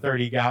 20 to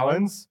 30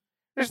 gallons.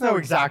 There's no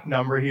exact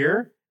number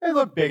here. It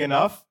looked big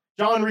enough.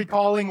 John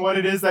recalling what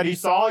it is that he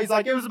saw, he's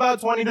like, it was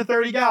about 20 to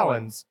 30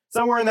 gallons,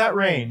 somewhere in that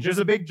range. There's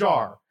a big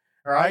jar.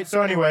 All right.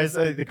 So anyways,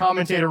 the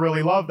commentator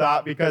really loved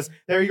that because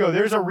there you go.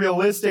 There's a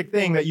realistic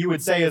thing that you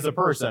would say as a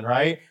person,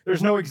 right?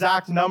 There's no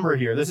exact number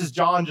here. This is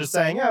John just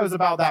saying, it was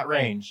about that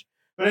range.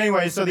 But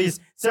anyway, so these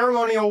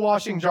ceremonial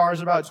washing jars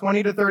are about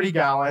 20 to 30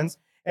 gallons.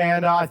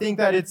 And I think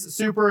that it's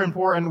super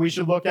important. We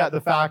should look at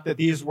the fact that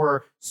these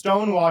were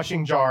stone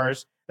washing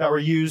jars that were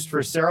used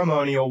for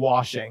ceremonial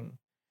washing.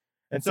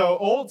 And so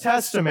Old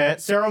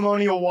Testament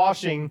ceremonial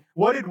washing,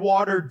 what did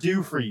water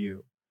do for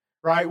you?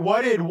 Right?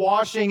 What did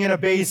washing in a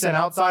basin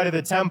outside of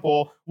the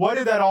temple, what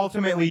did that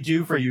ultimately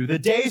do for you? The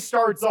day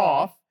starts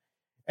off,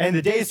 and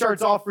the day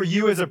starts off for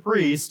you as a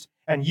priest,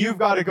 and you've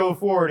got to go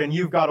forward and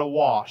you've got to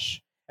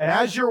wash. And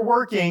as you're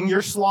working,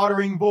 you're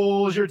slaughtering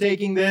bulls, you're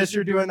taking this,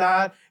 you're doing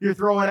that, you're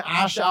throwing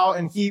ash out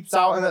and heaps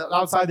out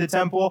outside the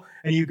temple,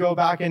 and you go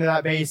back into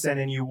that basin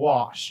and you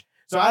wash.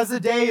 So as the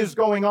day is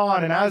going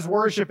on and as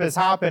worship is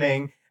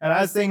happening and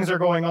as things are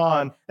going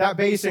on, that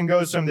basin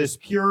goes from this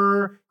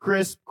pure,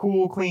 crisp,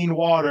 cool, clean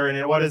water,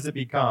 and what does it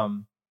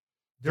become?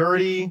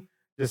 Dirty,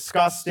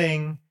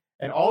 disgusting,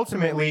 and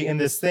ultimately in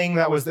this thing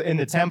that was in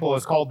the temple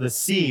is called the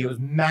sea. It was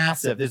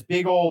massive, this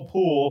big old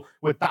pool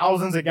with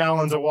thousands of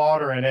gallons of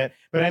water in it.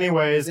 But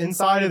anyways,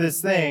 inside of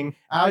this thing,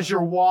 as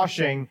you're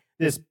washing,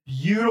 this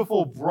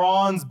beautiful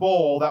bronze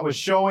bowl that was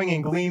showing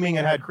and gleaming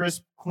and had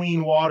crisp,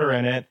 clean water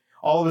in it,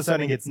 all of a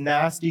sudden it gets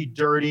nasty,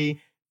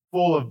 dirty,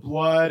 full of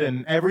blood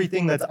and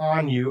everything that's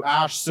on you,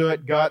 ash,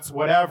 soot, guts,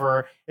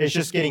 whatever, it's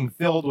just getting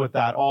filled with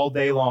that all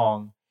day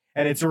long.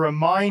 And it's a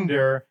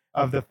reminder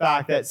of the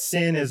fact that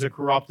sin is a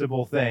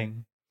corruptible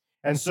thing.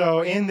 And so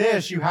in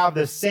this, you have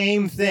the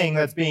same thing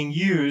that's being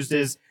used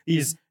as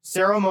these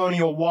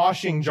ceremonial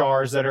washing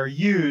jars that are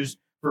used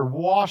for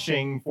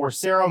washing for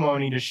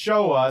ceremony to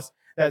show us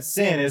that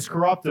sin is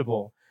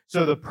corruptible.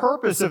 So the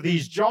purpose of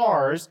these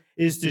jars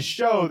is to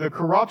show the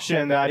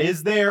corruption that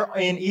is there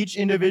in each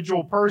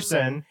individual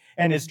person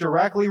and is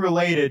directly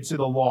related to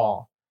the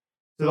law,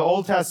 to the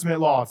Old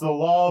Testament law, to the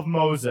law of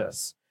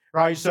Moses.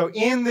 Right? So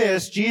in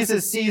this,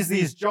 Jesus sees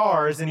these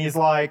jars and he's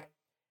like,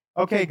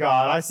 okay,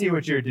 God, I see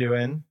what you're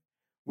doing.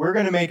 We're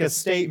going to make a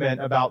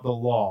statement about the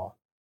law,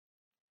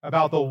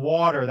 about the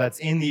water that's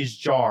in these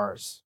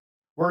jars.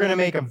 We're going to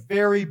make a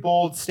very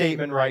bold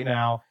statement right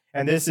now.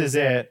 And this is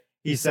it.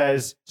 He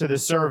says to the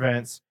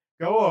servants,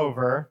 go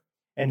over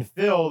and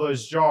fill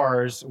those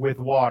jars with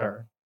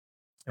water.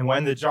 And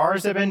when the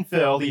jars have been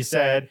filled, he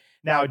said,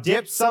 now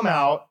dip some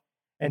out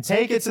and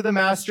take it to the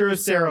master of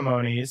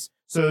ceremonies.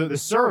 So the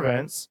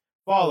servants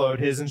followed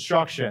his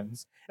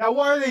instructions. Now,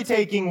 why are they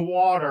taking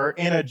water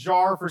in a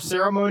jar for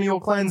ceremonial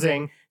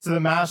cleansing to the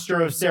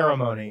master of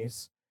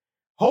ceremonies?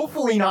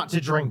 Hopefully not to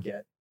drink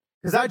it,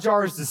 because that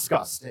jar is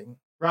disgusting,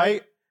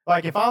 right?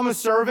 Like if I'm a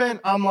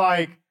servant, I'm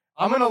like,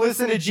 I'm going to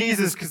listen to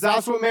Jesus because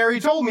that's what Mary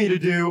told me to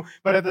do.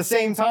 But at the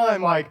same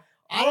time, like,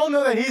 I don't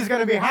know that he's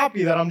going to be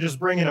happy that I'm just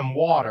bringing him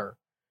water,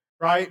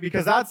 right?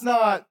 Because that's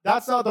not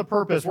the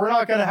purpose. We're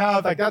not going to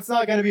have, like, that's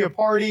not going to be a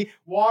party.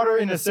 Water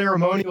in a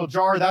ceremonial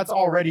jar, that's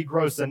already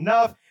gross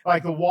enough.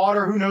 Like the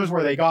water, who knows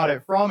where they got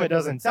it from? It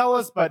doesn't tell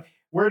us, but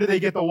where do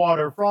they get the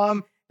water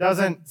from?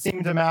 Doesn't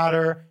seem to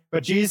matter.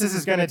 But Jesus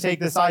is going to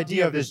take this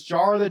idea of this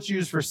jar that's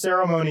used for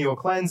ceremonial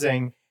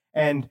cleansing,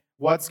 and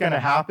what's going to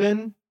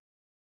happen?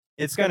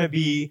 It's going to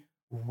be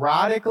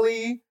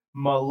radically,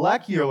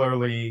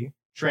 molecularly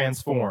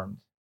transformed.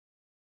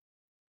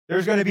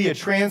 There's going to be a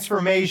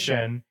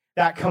transformation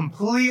that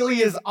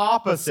completely is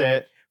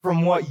opposite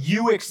from what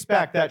you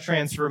expect that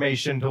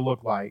transformation to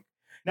look like.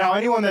 Now,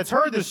 anyone that's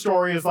heard this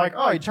story is like,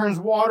 oh, he turns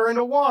water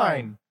into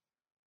wine.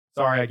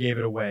 Sorry, I gave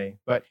it away.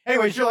 But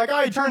anyways, you're like,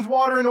 oh, he turns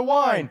water into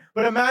wine.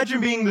 But imagine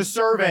being the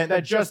servant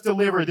that just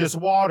delivered this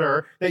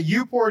water that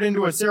you poured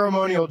into a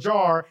ceremonial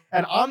jar,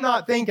 and I'm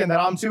not thinking that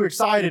I'm too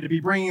excited to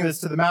be bringing this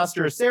to the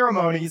master of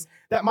ceremonies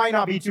that might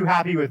not be too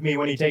happy with me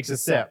when he takes a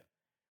sip,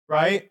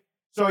 right?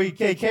 So he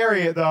can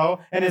carry it, though,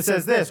 and it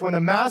says this: when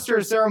the master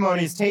of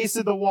ceremonies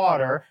tasted the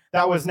water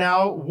that was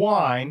now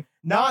wine,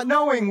 not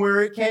knowing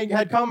where it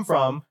had come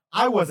from.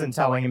 I wasn't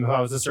telling him who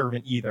I was a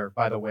servant either,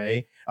 by the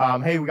way.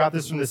 Hey, we got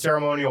this from the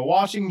ceremonial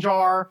washing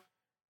jar.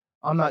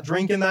 I'm not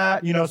drinking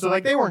that, so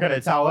like they weren't going to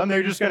tell him.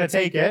 They're just going to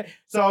take it.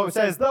 So it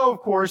says, though, of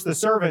course, the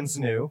servants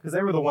knew, because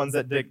they were the ones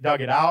that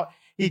dug it out.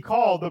 He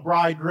called the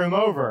bridegroom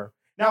over.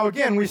 Now,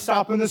 again, we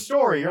stop in the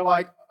story. You're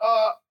like,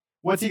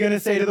 what's he going to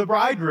say to the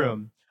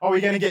bridegroom? Are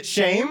we going to get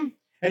shame?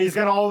 And he's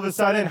going to all of a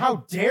sudden,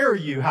 how dare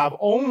you have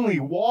only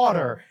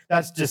water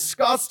that's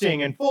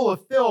disgusting and full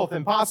of filth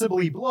and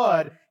possibly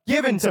blood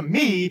given to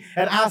me,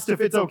 and asked if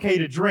it's okay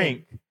to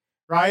drink,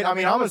 right? I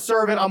mean, I'm a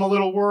servant. I'm a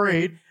little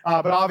worried,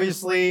 but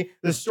obviously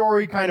the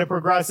story kind of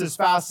progresses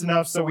fast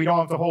enough so we don't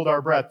have to hold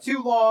our breath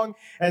too long.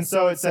 And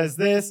so it says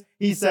this.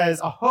 He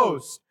says, a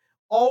host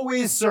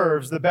always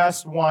serves the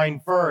best wine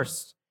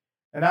first.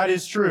 And that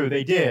is true.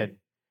 They did.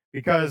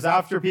 Because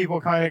after people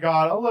kind of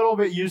got a little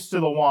bit used to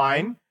the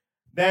wine,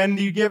 then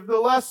you give the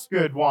less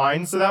good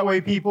wine, so that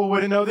way people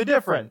wouldn't know the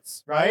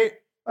difference, right?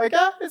 Like,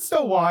 it's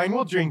still wine.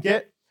 We'll drink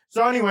it.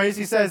 So anyways,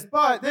 he says,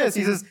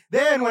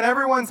 then when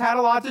everyone's had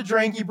a lot to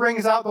drink, he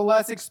brings out the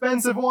less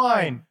expensive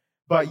wine.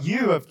 But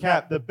you have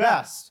kept the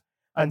best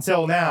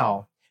until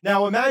now.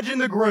 Now imagine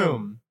the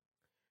groom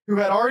who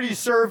had already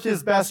served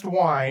his best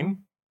wine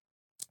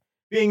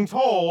being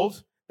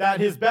told that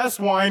his best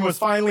wine was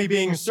finally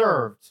being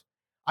served.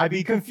 I'd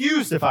be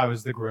confused if I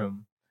was the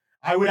groom.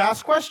 I would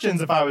ask questions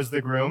if I was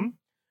the groom.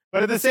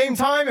 But at the same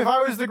time, if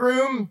I was the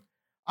groom,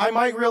 I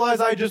might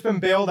realize I'd just been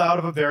bailed out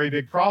of a very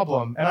big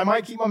problem, and I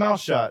might keep my mouth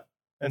shut.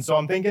 And so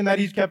I'm thinking that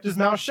he's kept his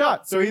mouth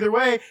shut. So either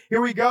way,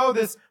 here we go.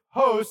 This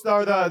host,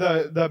 or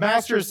the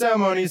master of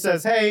ceremony,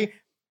 says, hey,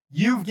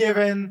 you've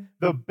given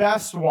the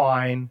best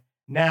wine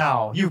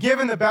now. You've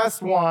given the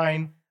best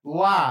wine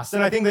last.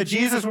 And I think that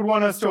Jesus would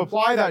want us to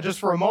apply that just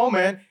for a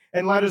moment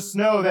and let us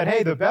know that,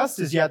 hey, the best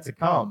is yet to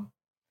come.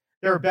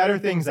 There are better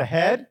things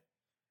ahead.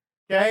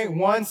 Okay,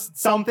 once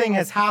something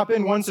has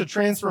happened, once a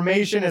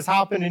transformation has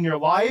happened in your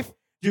life,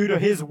 due to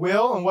his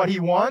will and what he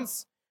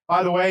wants.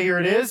 By the way, here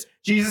it is.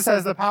 Jesus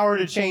has the power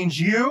to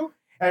change you.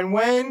 And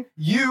when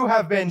you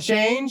have been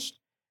changed,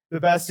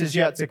 the best is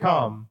yet to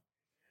come.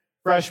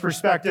 Fresh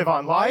perspective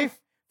on life.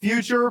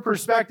 Future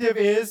perspective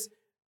is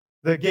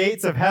the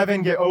gates of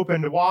heaven get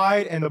opened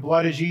wide and the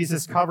blood of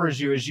Jesus covers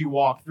you as you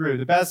walk through.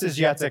 The best is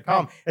yet to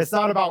come. It's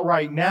not about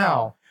right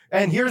now.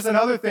 And here's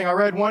another thing. I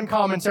read one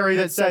commentary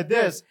that said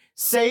this: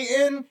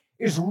 Satan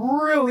is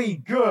really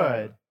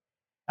good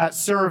at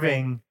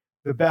serving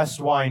the best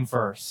wine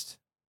first.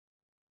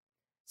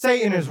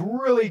 Satan is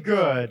really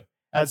good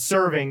at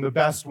serving the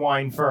best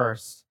wine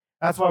first.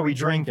 That's why we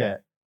drink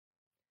it.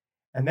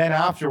 And then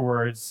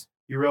afterwards,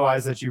 you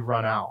realize that you've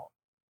run out.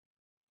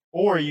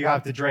 Or you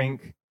have to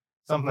drink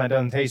something that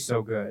doesn't taste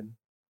so good.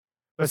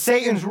 But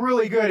Satan's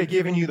really good at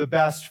giving you the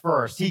best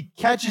first. He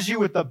catches you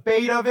with the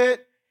bait of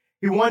it.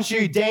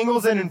 He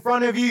dangles it in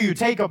front of you. You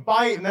take a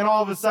bite, and then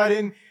all of a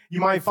sudden,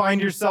 you might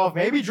find yourself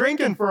maybe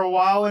drinking for a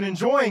while and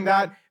enjoying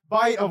that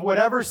bite of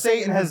whatever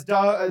Satan has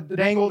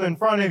dangled in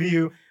front of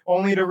you,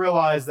 only to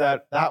realize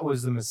that that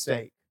was the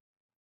mistake.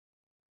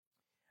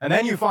 And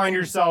then you find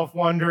yourself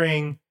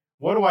wondering,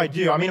 what do I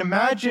do? I mean,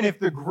 imagine if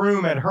the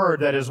groom had heard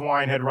that his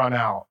wine had run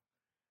out.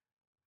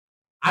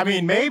 I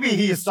mean, maybe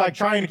he's like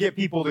trying to get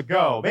people to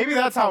go. Maybe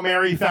that's how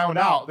Mary found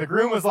out. The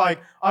groom was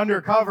like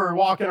undercover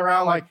walking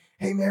around like,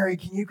 hey, Mary,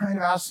 can you kind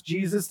of ask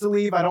Jesus to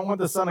leave? I don't want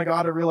the Son of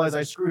God to realize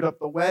I screwed up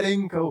the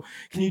wedding.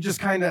 Can you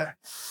just kind of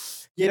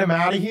get him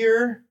out of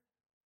here?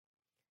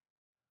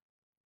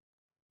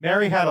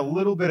 Mary had a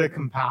little bit of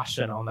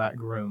compassion on that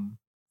groom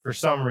for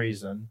some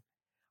reason.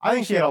 I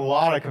think she had a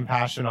lot of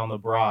compassion on the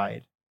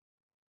bride.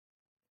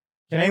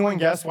 Can anyone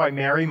guess why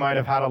Mary might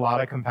have had a lot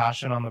of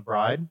compassion on the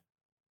bride?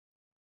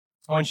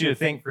 I want you to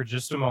think for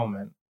just a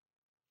moment.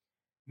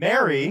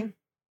 Mary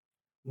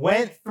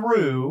went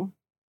through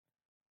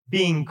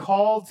being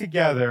called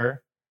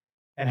together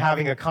and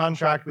having a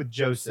contract with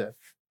Joseph.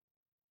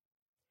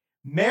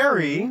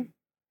 Mary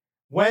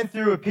went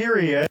through a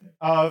period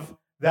of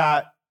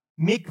that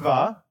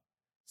mikvah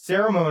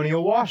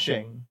ceremonial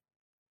washing.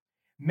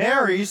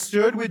 Mary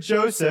stood with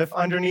Joseph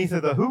underneath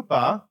of the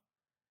huppah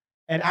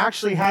and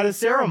actually had a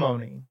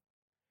ceremony,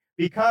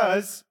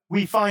 because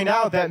we find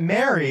out that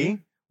Mary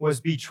was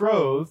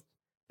betrothed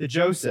to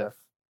Joseph.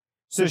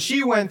 So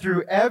she went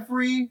through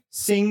every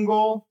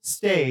single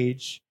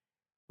stage,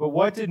 but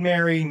what did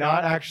Mary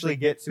not actually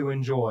get to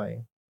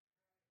enjoy?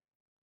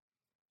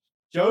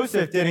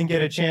 Joseph didn't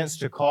get a chance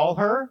to call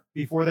her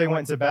before they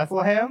went to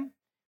Bethlehem,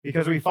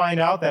 because we find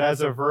out that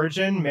as a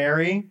virgin,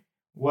 Mary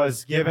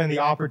was given the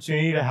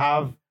opportunity to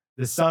have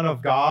the Son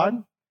of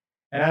God.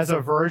 And as a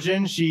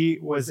virgin, she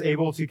was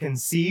able to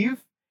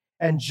conceive.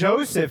 And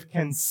Joseph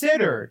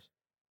considered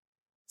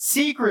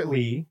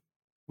secretly,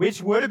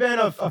 which would have been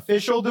an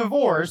official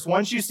divorce.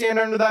 Once you stand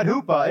under that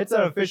huppah, it's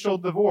an official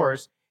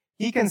divorce.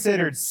 He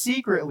considered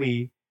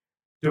secretly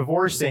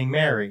divorcing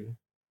Mary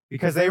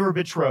because they were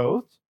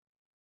betrothed.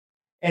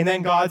 And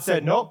then God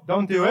said, nope,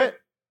 don't do it.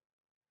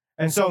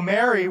 And so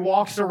Mary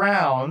walks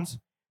around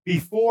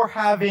before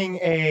having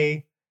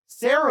a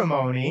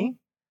ceremony,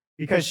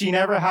 because she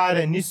never had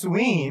a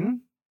nisuin,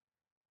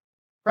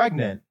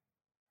 pregnant.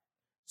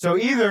 So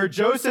either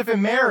Joseph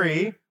and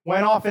Mary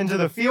went off into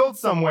the field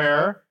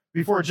somewhere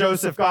before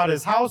Joseph got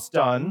his house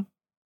done,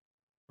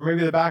 or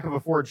maybe the back of a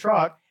Ford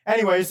truck.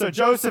 Anyway, so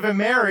Joseph and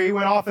Mary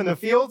went off in the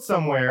field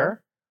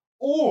somewhere,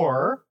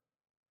 or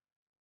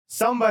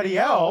somebody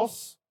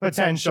else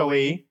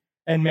potentially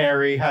and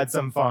Mary had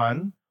some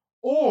fun,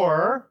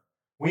 or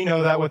we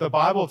know that what the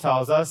Bible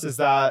tells us is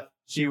that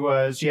she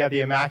had the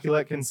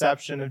immaculate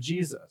conception of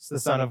Jesus, the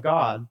Son of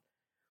God.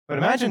 But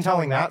imagine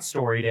telling that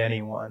story to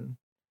anyone.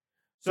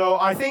 So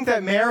I think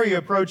that Mary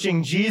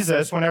approaching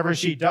Jesus, whenever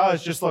she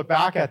does, just look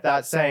back at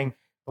that saying,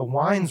 the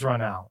wine's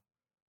run out.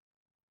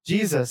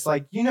 Jesus,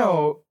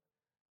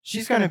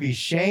 she's going to be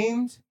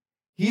shamed.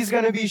 He's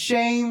going to be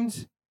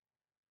shamed.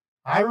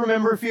 I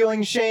remember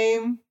feeling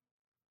shame.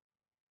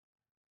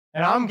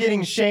 And I'm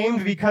getting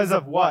shamed because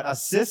of what? A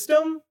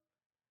system?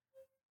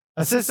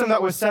 A system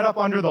that was set up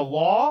under the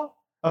law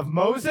of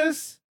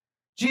Moses?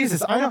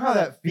 Jesus, I know how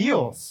that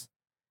feels.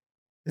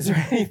 Is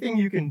there anything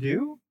you can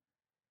do?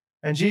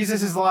 And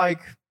Jesus is like,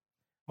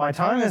 my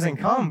time hasn't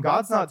come.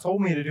 God's not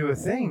told me to do a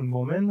thing,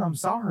 woman. I'm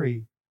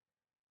sorry.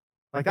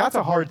 That's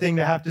a hard thing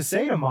to have to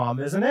say to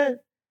mom, isn't it?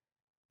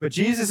 But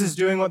Jesus is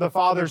doing what the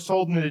Father's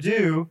told him to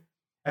do.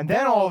 And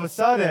then all of a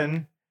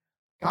sudden,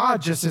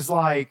 God just is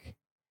like,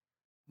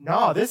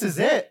 no, this is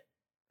it.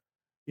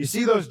 You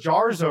see those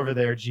jars over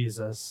there,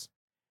 Jesus?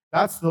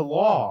 That's the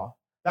law.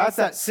 That's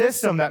that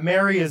system that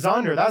Mary is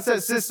under. That's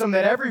that system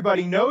that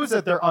everybody knows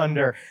that they're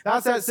under.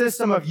 That's that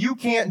system of you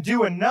can't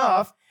do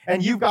enough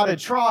and you've got to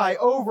try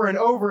over and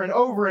over and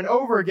over and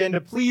over again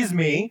to please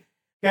me,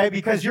 okay?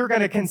 Because you're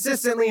going to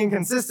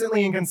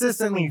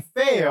consistently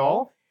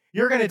fail.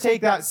 You're going to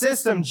take that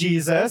system,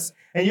 Jesus,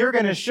 and you're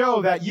going to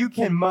show that you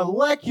can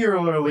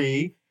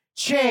molecularly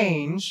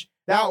change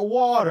that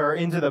water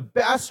into the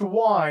best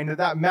wine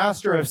that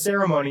master of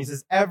ceremonies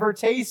has ever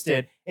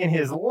tasted in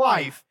his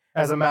life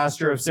as a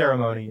master of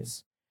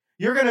ceremonies.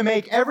 You're going to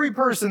make every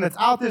person that's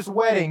at this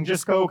wedding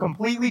just go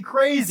completely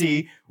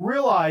crazy,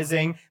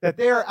 realizing that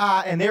they're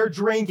at and they're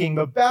drinking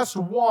the best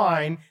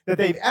wine that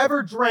they've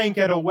ever drank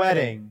at a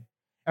wedding.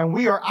 And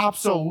we are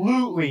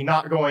absolutely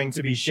not going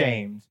to be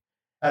shamed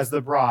as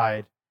the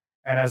bride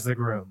and as the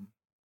groom,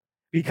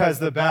 because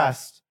the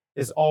best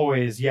is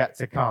always yet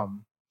to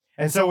come.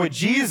 And so with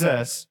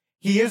Jesus,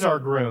 he is our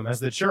groom as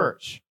the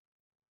church.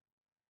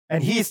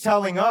 And he's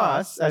telling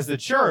us as the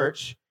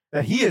church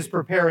that he is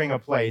preparing a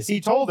place.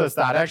 He told us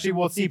that. Actually,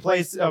 we'll see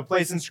a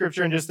place in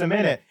Scripture in just a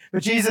minute.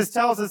 But Jesus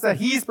tells us that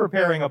he's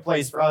preparing a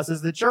place for us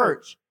as the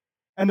church.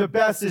 And the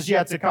best is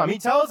yet to come. He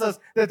tells us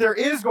that there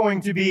is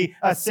going to be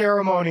a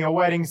ceremony, a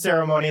wedding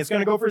ceremony. It's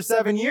going to go for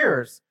 7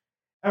 years.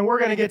 And we're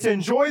going to get to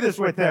enjoy this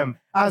with him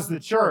as the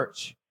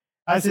church,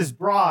 as his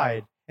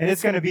bride. And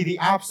it's going to be the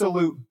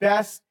absolute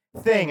best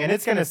thing. And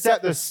it's going to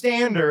set the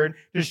standard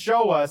to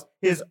show us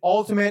his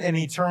ultimate and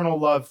eternal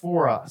love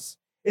for us.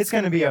 It's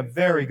going to be a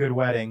very good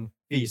wedding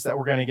feast that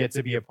we're going to get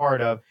to be a part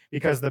of,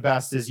 because the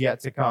best is yet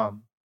to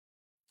come.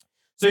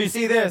 So you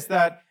see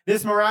that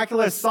this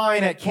miraculous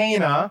sign at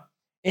Cana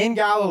in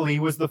Galilee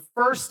was the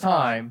first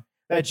time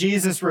that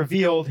Jesus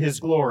revealed his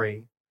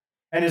glory.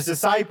 And his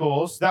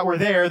disciples that were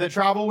there, that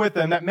traveled with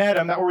him, that met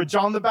him, that were with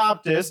John the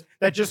Baptist,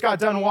 that just got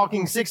done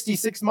walking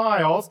 66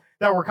 miles,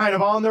 that were kind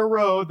of on their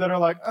road, that are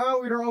like,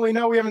 oh, we don't really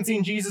know. We haven't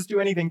seen Jesus do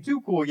anything too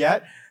cool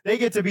yet. They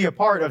get to be a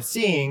part of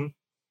seeing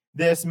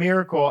this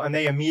miracle, and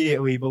they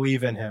immediately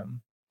believe in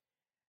him.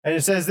 And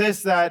it says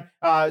this,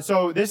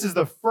 so this is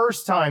the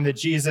first time that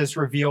Jesus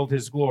revealed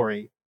his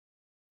glory.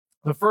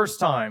 The first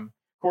time,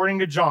 according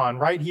to John,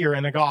 right here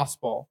in the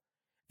gospel.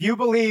 If you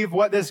believe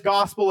what this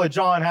gospel of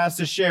John has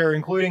to share,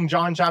 including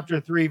John chapter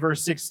 3,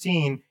 verse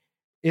 16,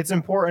 it's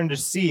important to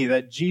see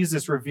that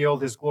Jesus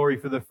revealed his glory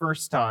for the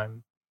first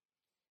time.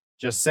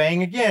 Just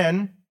saying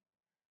again,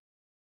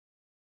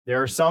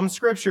 there are some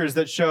scriptures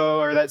that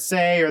show or that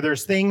say, or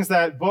there's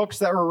books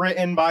that were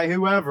written by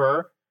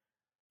whoever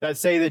that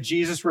say that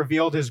Jesus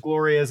revealed his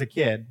glory as a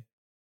kid.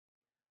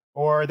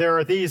 Or there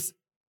are these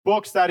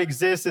books that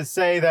exist that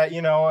say that,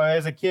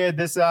 as a kid,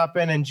 this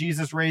happened and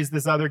Jesus raised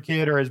this other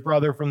kid or his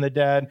brother from the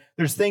dead.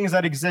 There's things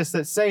that exist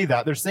that say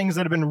that. There's things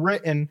that have been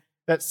written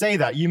that say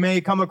that. You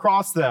may come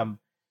across them.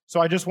 So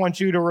I just want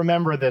you to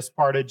remember this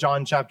part of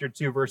John chapter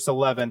 2, verse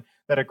 11,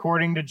 that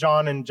according to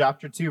John in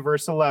chapter 2,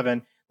 verse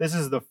 11, this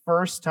is the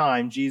first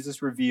time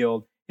Jesus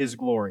revealed his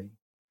glory.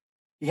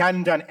 He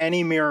hadn't done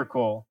any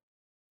miracle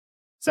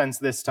since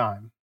this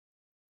time.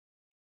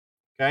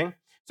 Okay?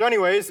 So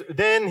anyways,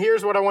 then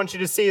here's what I want you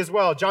to see as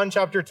well. John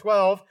chapter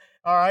 12,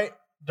 all right?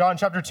 John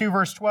chapter 2,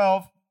 verse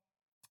 12.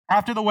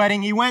 After the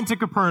wedding, he went to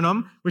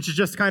Capernaum, which is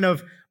just kind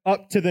of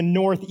up to the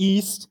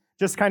northeast,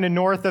 just kind of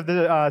north of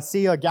the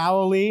Sea of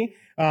Galilee.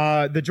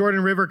 The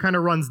Jordan River kind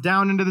of runs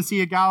down into the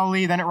Sea of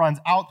Galilee, then it runs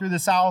out through the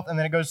south, and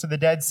then it goes to the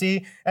Dead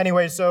Sea.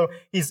 Anyway, so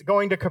he's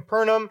going to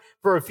Capernaum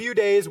for a few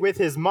days with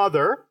his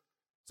mother.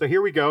 So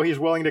here we go. He's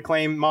willing to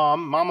claim,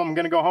 Mom, I'm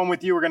going to go home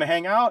with you. We're going to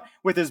hang out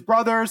with his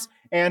brothers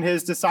and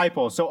his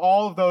disciples. So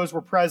all of those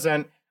were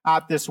present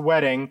at this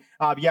wedding,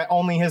 yet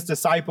only his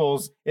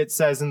disciples, it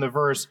says in the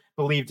verse,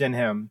 believed in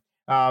him.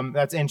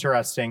 That's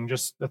interesting,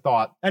 just the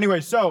thought. Anyway,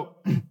 so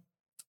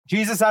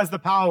Jesus has the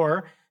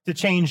power to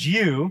change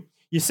you.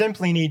 You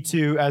simply need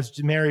to,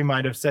 as Mary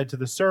might have said to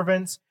the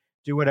servants,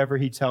 do whatever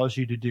he tells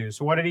you to do.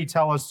 So what did he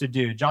tell us to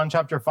do? John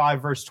chapter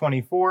 5, verse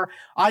 24.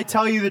 I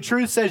tell you the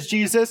truth, says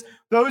Jesus,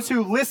 those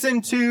who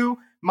listen to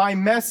my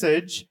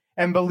message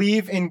and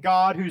believe in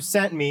God who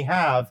sent me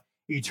have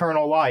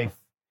eternal life.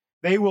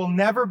 They will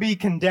never be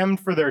condemned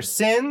for their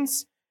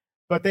sins,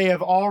 but they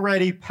have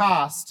already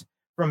passed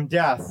from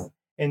death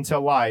into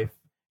life.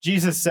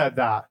 Jesus said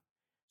that.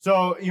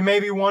 So you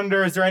maybe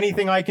wonder, is there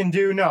anything I can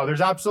do? No,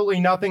 there's absolutely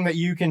nothing that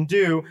you can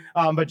do.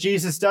 But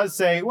Jesus does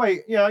say,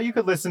 wait, you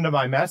could listen to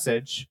my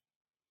message.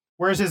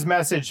 Where's his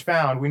message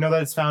found? We know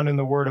that it's found in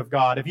the Word of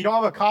God. If you don't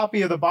have a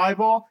copy of the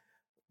Bible,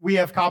 we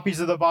have copies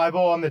of the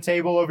Bible on the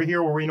table over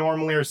here where we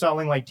normally are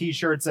selling like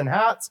t-shirts and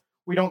hats.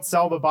 We don't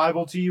sell the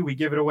Bible to you. We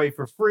give it away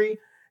for free.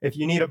 If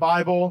you need a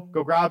Bible,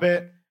 go grab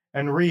it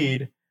and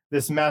read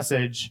this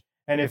message.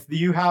 And if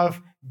you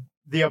have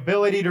the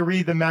ability to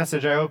read the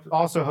message, I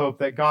also hope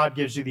that God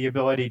gives you the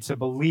ability to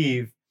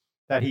believe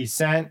that he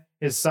sent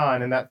his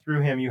son and that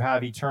through him you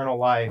have eternal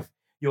life.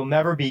 You'll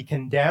never be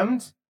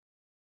condemned,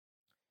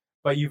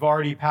 but you've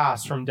already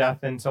passed from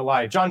death into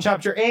life. John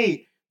chapter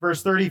 8,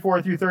 verse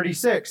 34 through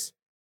 36.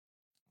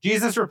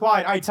 Jesus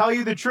replied, I tell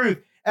you the truth.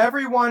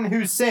 Everyone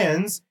who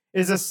sins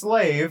is a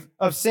slave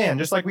of sin,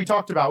 just like we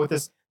talked about with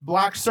this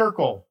black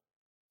circle.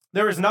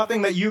 There is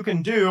nothing that you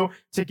can do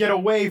to get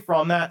away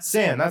from that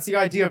sin. That's the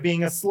idea of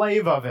being a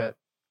slave of it,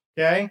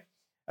 okay?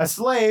 A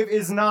slave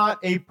is not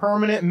a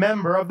permanent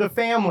member of the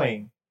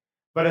family,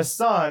 but a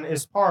son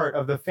is part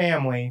of the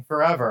family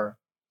forever.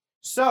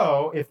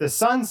 So, if the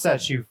Son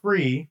sets you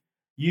free,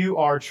 you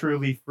are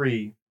truly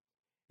free.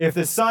 If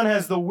the Son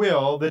has the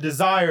will, the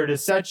desire to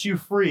set you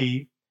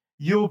free,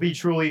 you'll be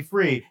truly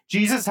free.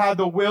 Jesus had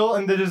the will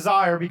and the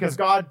desire because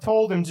God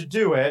told him to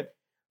do it,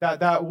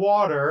 that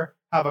water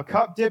have a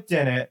cup dipped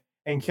in it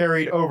and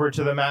carried over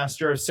to the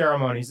master of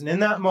ceremonies. And in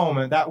that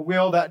moment, that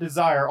will, that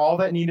desire, all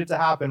that needed to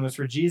happen was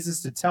for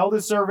Jesus to tell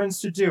the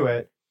servants to do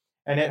it,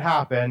 and it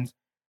happened.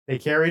 They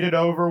carried it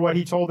over, what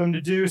he told them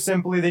to do.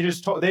 Simply, they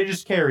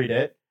just carried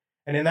it.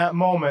 And in that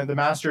moment, the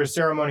master of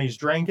ceremonies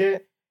drank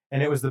it,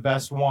 and it was the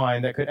best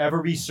wine that could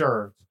ever be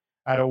served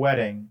at a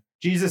wedding.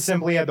 Jesus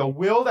simply had the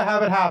will to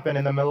have it happen,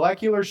 and the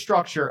molecular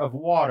structure of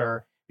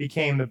water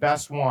became the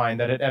best wine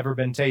that had ever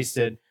been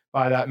tasted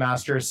by that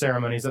master of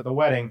ceremonies at the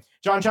wedding.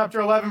 John chapter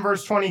 11,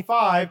 verse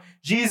 25,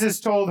 Jesus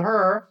told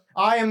her,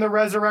 I am the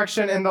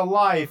resurrection and the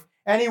life.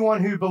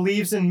 Anyone who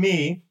believes in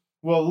me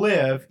will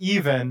live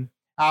even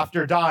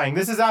after dying.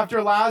 This is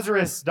after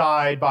Lazarus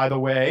died, by the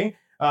way,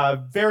 a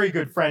very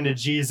good friend of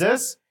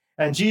Jesus.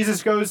 And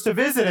Jesus goes to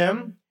visit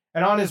him.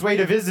 And on his way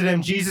to visit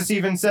him, Jesus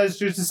even says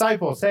to his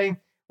disciples, hey,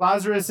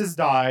 Lazarus has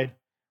died.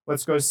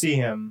 Let's go see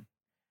him.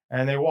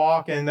 And they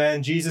walk, and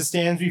then Jesus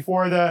stands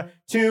before the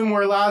tomb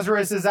where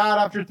Lazarus is at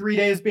after 3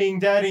 days being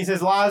dead. He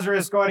says,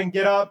 Lazarus, go ahead and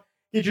get up.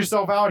 Get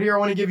yourself out here. I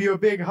want to give you a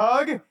big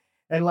hug.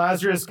 And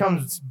Lazarus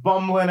comes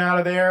bumbling out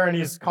of there, and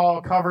he's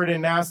covered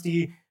in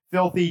nasty,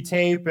 filthy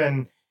tape.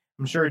 And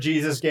I'm sure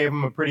Jesus gave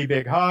him a pretty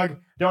big hug.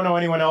 Don't know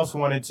anyone else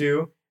wanted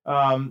to,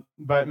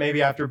 but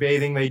maybe after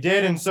bathing they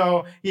did. And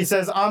so he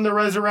says, I'm the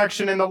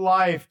resurrection and the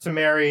life, to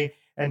Mary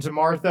and to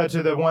Martha,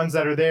 to the ones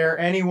that are there.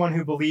 Anyone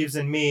who believes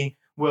in me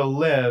will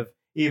live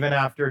even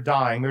after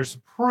dying. There's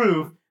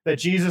proof that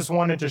Jesus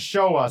wanted to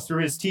show us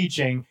through his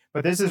teaching,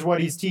 but this is what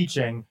he's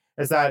teaching,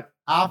 is that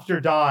after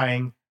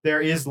dying,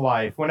 there is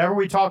life. Whenever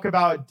we talk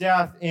about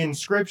death in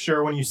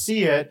Scripture, when you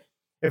see it,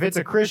 if it's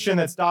a Christian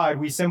that's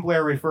died, we simply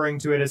are referring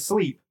to it as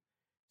sleep.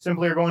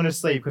 Simply are going to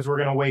sleep because we're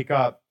going to wake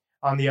up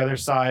on the other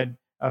side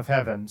of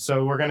heaven.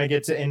 So we're going to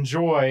get to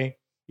enjoy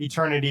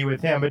eternity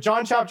with him. But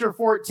John chapter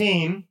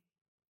 14,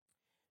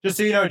 just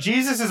so you know,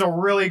 Jesus is a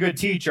really good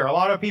teacher. A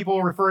lot of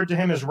people referred to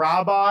him as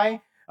rabbi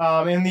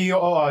in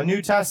the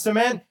New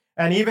Testament.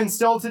 And even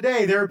still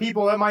today, there are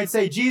people that might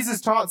say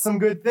Jesus taught some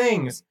good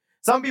things.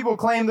 Some people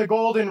claim the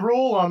golden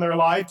rule on their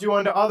life, do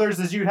unto others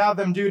as you'd have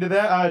them do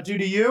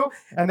to you.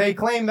 And they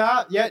claim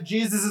that, yet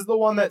Jesus is the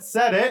one that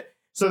said it.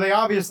 So they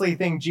obviously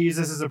think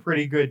Jesus is a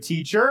pretty good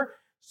teacher.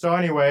 So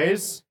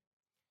anyways,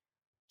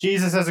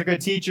 Jesus as a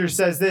good teacher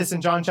says this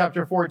in John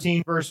chapter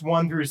 14, verse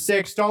 1 through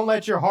 6. Don't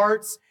let your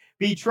hearts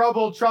be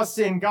troubled. Trust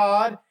in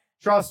God.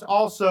 Trust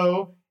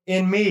also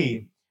in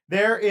me.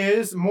 There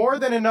is more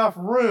than enough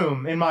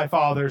room in my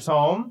Father's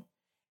home.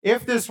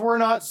 If this were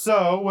not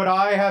so, would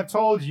I have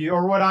told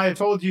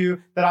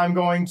you that I'm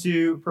going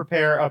to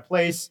prepare a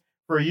place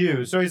for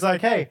you? So he's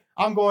like, hey,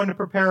 I'm going to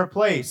prepare a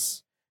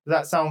place. Does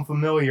that sound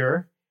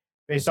familiar?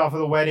 Based off of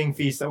the wedding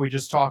feast that we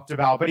just talked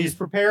about. But he's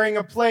preparing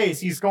a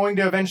place. He's going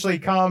to eventually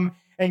come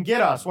and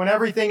get us. When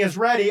everything is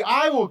ready,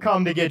 I will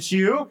come to get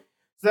you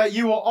so that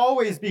you will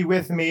always be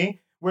with me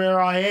where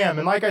I am.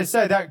 And like I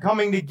said, that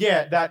coming to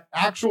get, that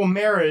actual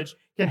marriage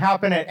can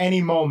happen at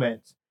any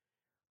moment.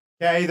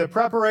 Okay, the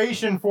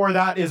preparation for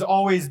that is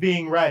always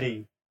being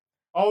ready,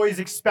 always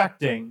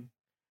expecting,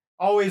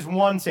 always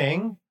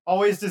wanting,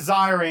 always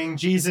desiring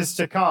Jesus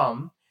to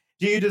come.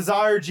 Do you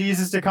desire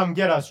Jesus to come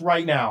get us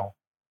right now?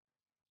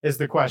 Is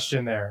the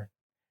question there.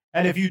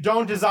 And if you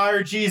don't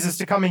desire Jesus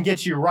to come and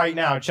get you right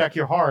now, check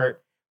your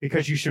heart,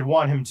 because you should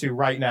want him to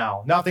right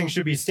now. Nothing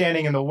should be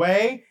standing in the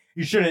way.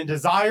 You shouldn't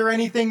desire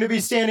anything to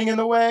be standing in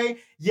the way.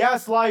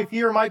 Yes, life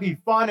here might be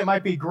fun. It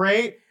might be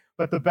great.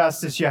 But the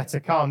best is yet to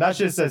come. That's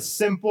just a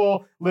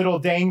simple little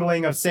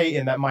dangling of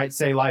Satan that might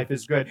say life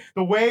is good.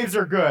 The waves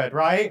are good,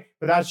 right?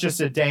 But that's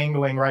just a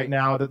dangling right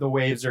now that the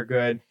waves are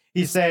good.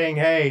 He's saying,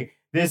 hey,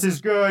 this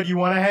is good. You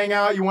want to hang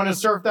out? You want to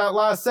surf that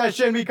last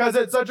session because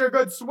it's such a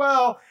good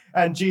swell?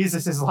 And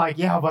Jesus is like,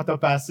 yeah, but the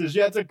best is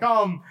yet to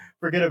come.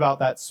 Forget about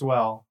that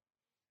swell.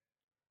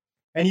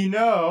 And you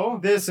know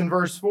this in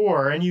verse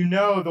 4, and you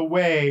know the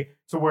way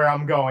to where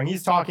I'm going.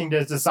 He's talking to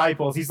his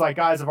disciples. He's like,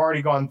 guys, I've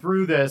already gone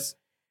through this.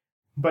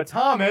 But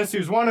Thomas,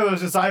 who's one of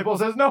those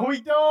disciples, says, no,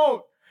 we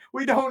don't.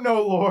 We don't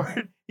know,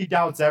 Lord. He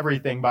doubts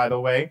everything, by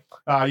the way.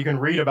 You can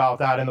read about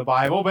that in the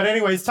Bible. But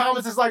anyways,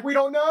 Thomas is like, we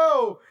don't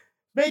know.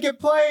 Make it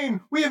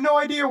plain. We have no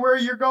idea where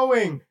you're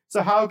going.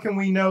 So how can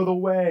we know the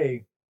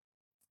way?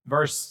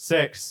 Verse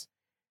 6,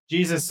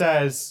 Jesus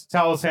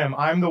tells him,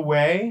 I'm the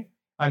way,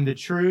 I'm the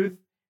truth,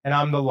 and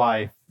I'm the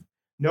life.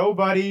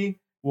 Nobody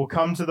will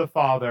come to the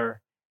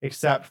Father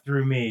except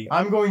through me.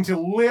 I'm going to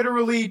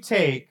literally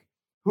take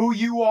who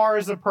you are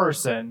as a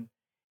person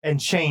and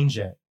change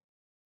it.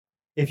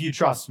 If you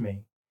trust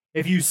me,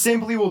 if you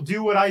simply will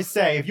do what I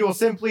say, if you'll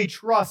simply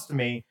trust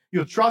me,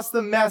 you'll trust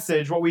the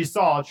message, what we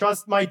saw,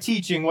 trust my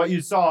teaching, what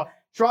you saw,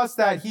 trust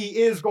that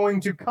he is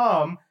going to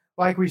come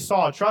like we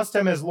saw, trust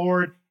him as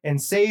Lord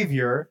and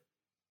Savior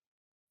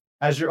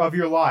of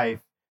your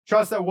life.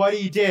 Trust that what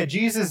he did,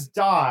 Jesus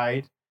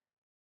died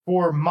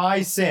for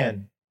my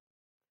sin,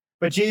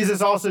 but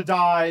Jesus also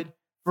died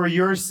for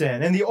your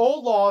sin. In the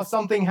old law,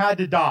 something had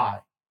to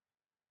die.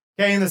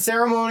 Okay, in the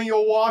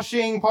ceremonial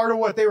washing, part of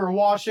what they were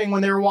washing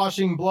when they were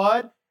washing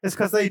blood is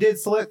because they did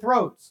slit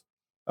throats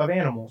of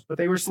animals, but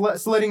they were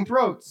slitting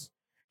throats.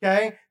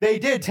 Okay, they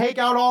did take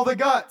out all the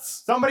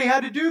guts. Somebody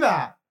had to do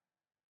that.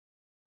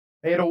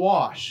 They had to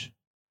wash.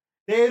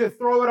 They had to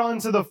throw it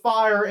onto the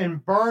fire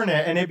and burn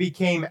it, and it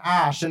became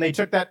ash. And they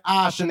took that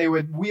ash and they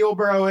would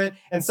wheelbarrow it,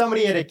 and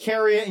somebody had to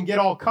carry it and get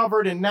all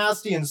covered and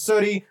nasty and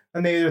sooty,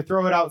 and they had to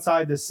throw it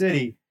outside the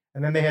city.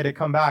 And then they had to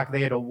come back.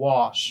 They had to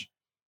wash.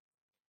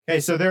 Okay,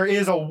 so there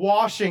is a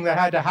washing that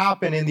had to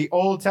happen in the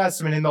Old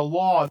Testament, in the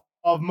law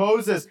of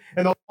Moses,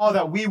 and the law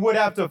that we would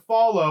have to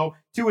follow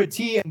to a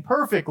T and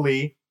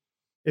perfectly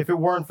if it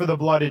weren't for the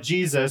blood of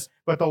Jesus.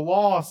 But the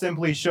law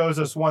simply shows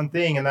us one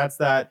thing, and that's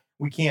that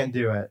we can't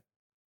do it,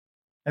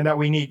 and that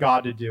we need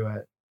God to do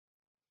it.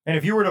 And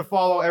if you were to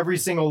follow every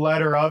single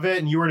letter of it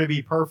and you were to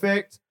be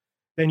perfect,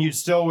 then you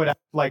still would act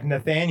like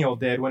Nathanael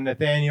did. When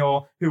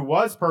Nathanael, who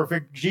was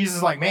perfect, Jesus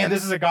is like, man,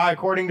 this is a guy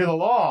according to the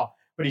law.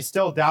 But he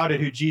still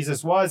doubted who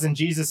Jesus was, and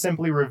Jesus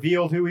simply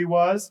revealed who he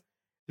was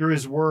through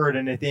his word.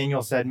 And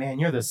Nathanael said, man,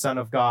 you're the Son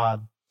of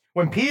God.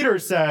 When Peter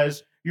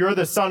says, you're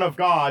the Son of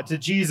God to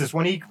Jesus,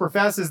 when he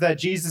professes that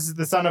Jesus is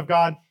the Son of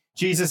God,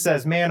 Jesus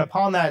says, man,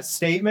 upon that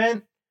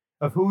statement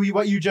of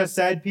what you just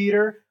said,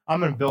 Peter, I'm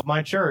going to build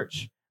my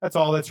church. That's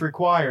all that's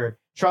required.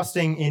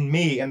 Trusting in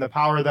me and the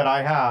power that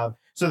I have.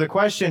 So the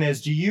question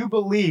is, do you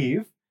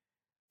believe,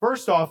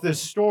 first off,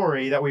 this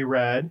story that we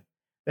read,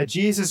 that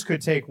Jesus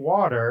could take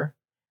water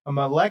and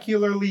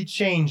molecularly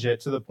change it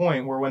to the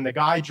point where when the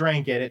guy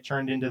drank it, it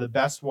turned into the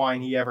best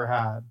wine he ever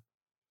had?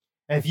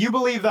 And if you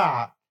believe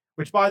that,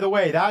 which, by the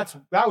way, that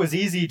was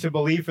easy to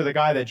believe for the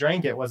guy that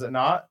drank it, was it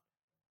not?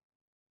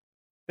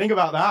 Think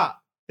about that.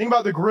 Think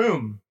about the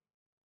groom,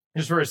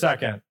 just for a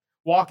second,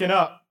 walking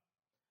up.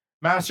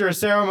 Master of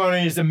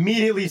ceremonies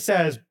immediately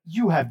says,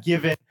 you have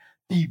given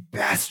the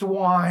best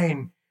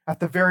wine at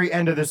the very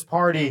end of this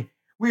party.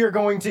 We are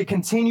going to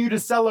continue to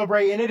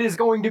celebrate, and it is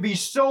going to be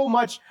so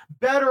much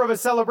better of a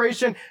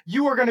celebration.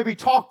 You are going to be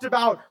talked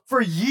about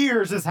for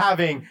years as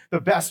having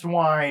the best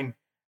wine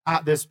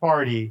at this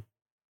party.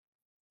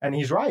 And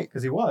he's right,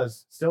 because he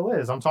still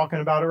is. I'm talking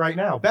about it right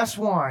now. Best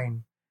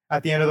wine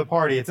at the end of the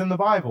party. It's in the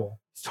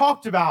Bible. It's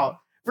talked about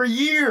for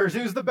years.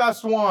 Who's the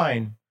best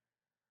wine?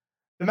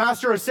 The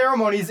master of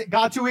ceremonies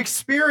got to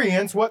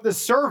experience what the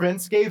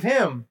servants gave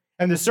him,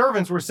 and the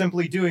servants were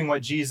simply doing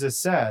what Jesus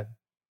said.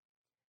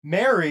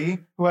 Mary,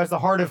 who has the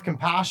heart of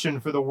compassion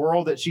for the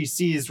world that she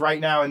sees right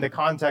now in the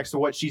context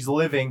of what she's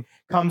living,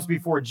 comes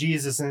before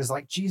Jesus and is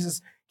like,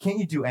 Jesus, can't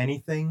you do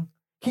anything?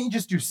 Can't you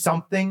just do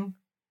something?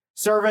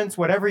 Servants,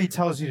 whatever he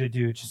tells you to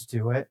do, just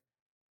do it.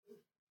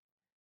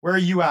 Where are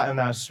you at in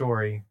that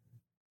story?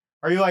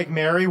 Are you like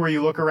Mary, where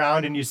you look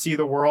around and you see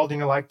the world and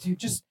you're like,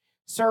 dude,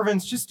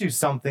 servants, just do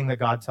something that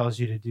God tells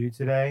you to do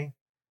today?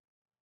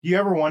 Do you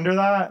ever wonder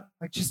that?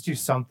 Like, just do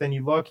something.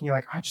 You look and you're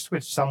like, I just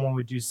wish someone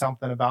would do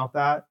something about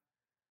that.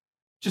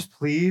 Just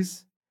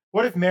please.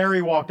 What if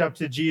Mary walked up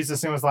to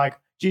Jesus and was like,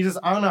 Jesus,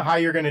 I don't know how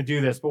you're going to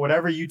do this, but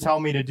whatever you tell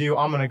me to do,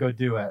 I'm going to go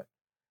do it.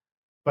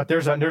 But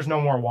there's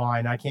no more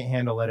wine. I can't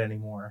handle it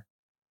anymore.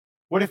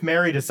 What if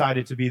Mary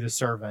decided to be the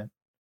servant?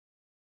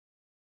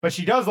 But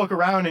she does look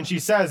around and she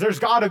says, there's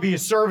got to be a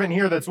servant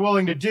here that's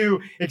willing to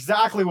do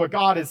exactly what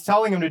God is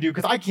telling him to do,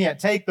 because I can't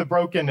take the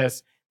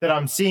brokenness that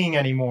I'm seeing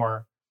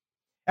anymore.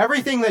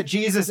 Everything that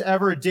Jesus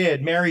ever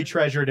did, Mary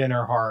treasured in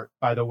her heart,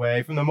 by the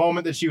way, from the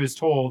moment that she was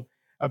told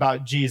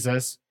about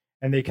Jesus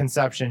and the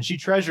conception. She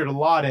treasured a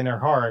lot in her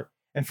heart.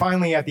 And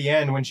finally, at the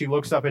end, when she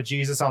looks up at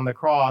Jesus on the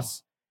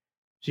cross,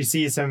 she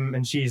sees him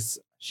and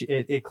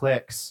it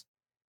clicks.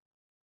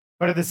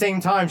 But at the same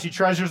time, she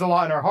treasures a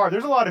lot in her heart.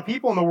 There's a lot of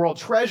people in the world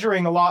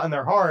treasuring a lot in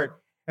their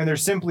heart, and they're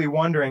simply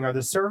wondering, are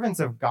the servants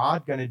of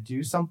God going to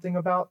do something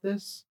about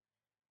this?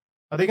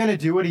 Are they going to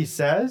do what he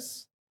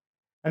says?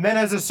 And then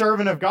as a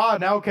servant of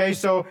God, now, okay,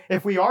 so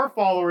if we are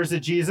followers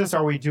of Jesus,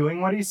 are we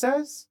doing what he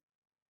says?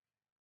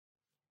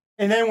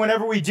 And then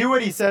whenever we do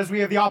what he says, we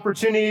have the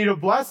opportunity to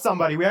bless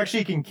somebody. We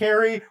actually can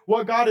carry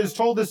what God has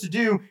told us to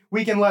do.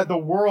 We can let the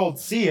world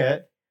see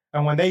it.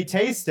 And when they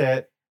taste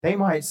it, they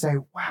might say,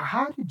 wow,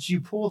 how did you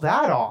pull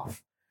that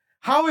off?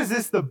 How is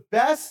this the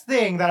best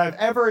thing that I've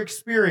ever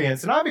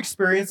experienced? And I've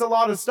experienced a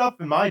lot of stuff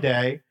in my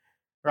day,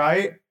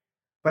 right?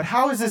 But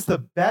how is this the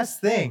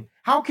best thing?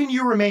 How can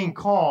you remain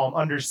calm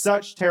under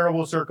such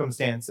terrible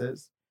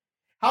circumstances?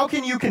 How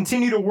can you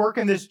continue to work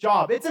in this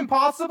job? It's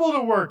impossible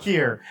to work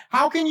here.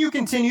 How can you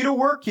continue to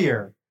work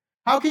here?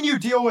 How can you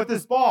deal with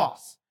this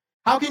boss?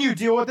 How can you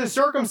deal with this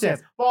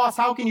circumstance? Boss,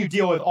 how can you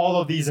deal with all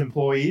of these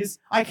employees?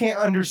 I can't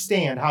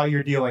understand how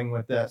you're dealing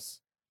with this.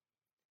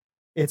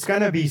 It's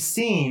going to be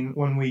seen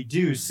when we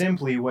do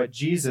simply what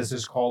Jesus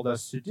has called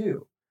us to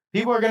do.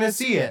 People are going to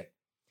see it.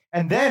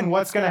 And then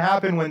what's going to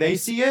happen when they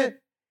see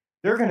it?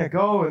 They're going to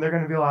go and they're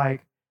going to be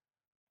like,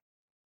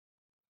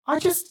 I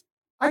just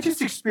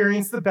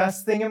experienced the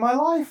best thing in my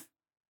life.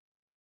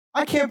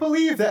 I can't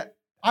believe that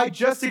I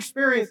just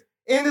experienced,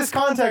 in this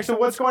context of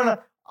what's going on,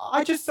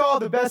 I just saw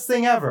the best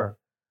thing ever.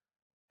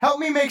 Help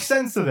me make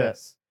sense of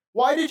this.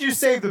 Why did you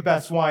save the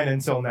best wine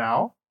until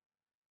now?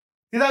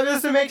 That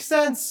doesn't make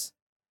sense.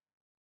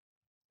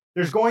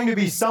 There's going to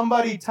be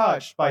somebody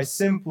touched by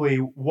simply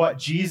what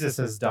Jesus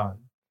has done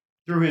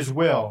through his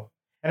will.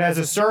 And as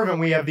a servant,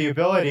 we have the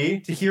ability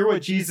to hear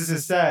what Jesus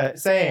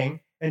is saying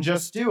and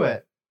just do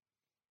it.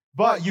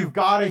 But you've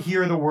got to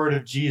hear the word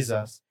of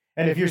Jesus.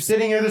 And if you're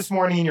sitting here this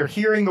morning and you're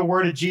hearing the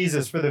word of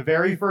Jesus for the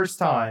very first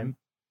time,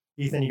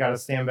 Ethan, you got to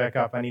stand back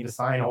up. I need a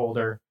sign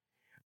holder.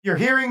 You're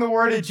hearing the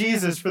word of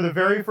Jesus for the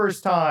very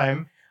first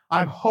time.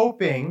 I'm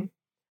hoping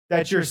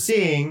that you're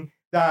seeing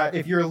that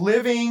if you're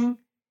living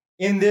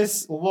in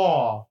this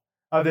law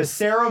of the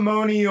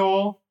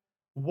ceremonial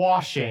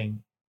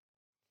washing,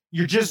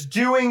 you're just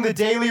doing the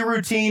daily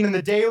routine and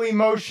the daily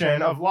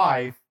motion of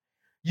life,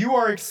 you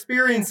are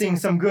experiencing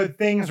some good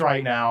things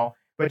right now,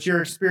 but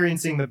you're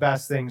experiencing the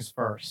best things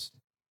first.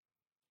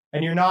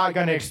 And you're not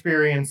going to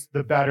experience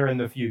the better in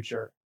the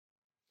future.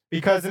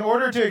 Because in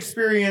order to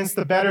experience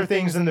the better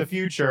things in the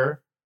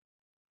future,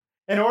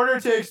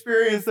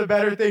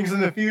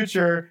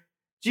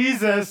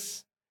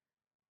 Jesus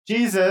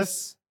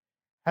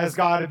has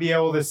got to be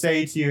able to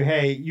say to you,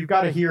 hey, you've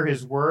got to hear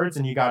his words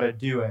and you got to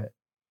do it.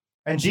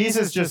 And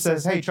Jesus just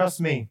says, hey, trust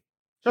me.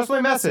 Trust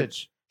my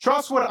message.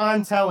 Trust what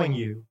I'm telling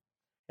you.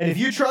 And if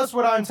you trust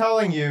what I'm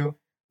telling you,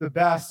 the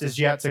best is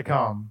yet to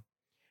come.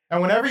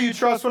 And whenever you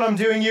trust what I'm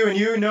doing you and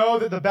you know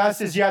that the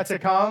best is yet to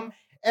come,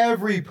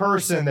 every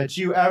person that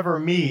you ever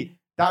meet,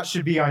 that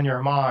should be on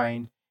your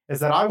mind,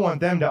 is that I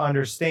want them to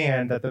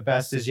understand that the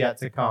best is yet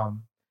to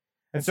come.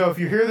 And so if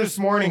you're here this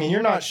morning and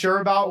you're not sure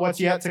about what's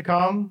yet to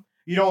come,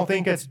 you don't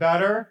think it's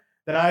better,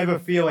 then I have a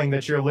feeling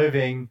that you're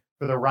living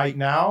for the right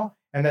now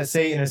and that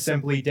Satan is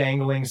simply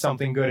dangling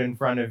something good in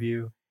front of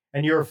you.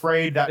 And you're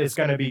afraid that it's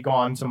going to be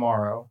gone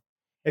tomorrow.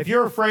 If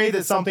you're afraid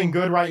that something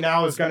good right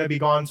now is going to be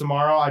gone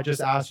tomorrow, I just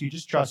ask you,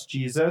 just trust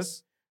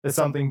Jesus that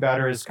something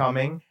better is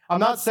coming. I'm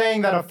not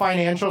saying that a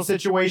financial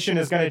situation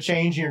is going to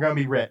change and you're going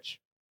to be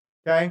rich.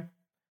 Okay?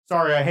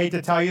 Sorry, I hate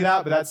to tell you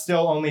that, but that's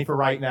still only for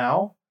right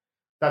now.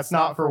 That's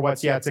not for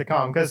what's yet to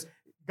come. Because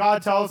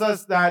God tells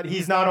us that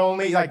he's not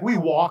only, like, we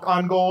walk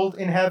on gold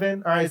in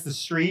heaven. All right, it's the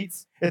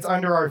streets. It's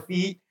under our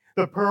feet.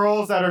 The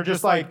pearls that are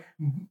just like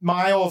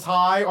miles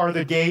high are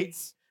the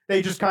gates.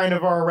 They just kind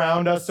of are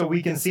around us so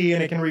we can see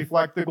and it can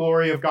reflect the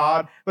glory of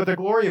God. But the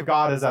glory of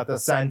God is at the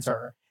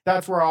center.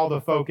 That's where all the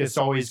focus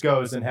always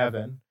goes in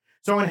heaven.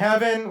 So in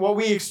heaven, what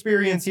we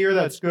experience here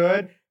that's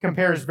good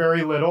compares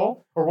very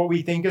little, or what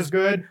we think is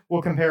good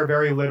will compare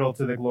very little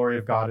to the glory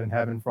of God in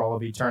heaven for all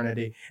of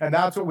eternity. And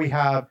that's what we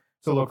have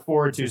to look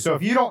forward to. So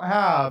if you don't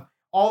have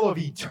all of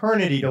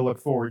eternity to look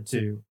forward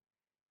to,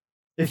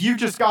 if you've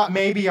just got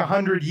maybe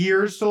 100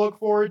 years to look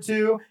forward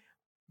to,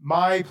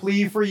 my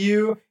plea for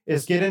you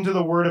is get into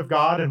the Word of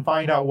God and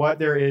find out what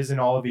there is in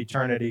all of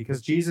eternity,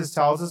 because Jesus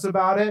tells us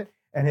about it,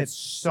 and it's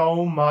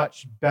so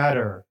much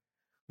better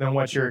than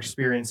what you're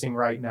experiencing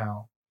right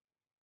now.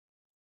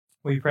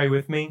 Will you pray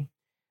with me?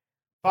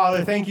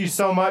 Father, thank you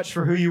so much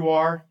for who you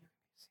are.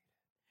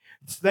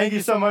 Thank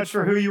you so much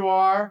for who you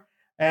are.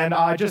 And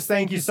I just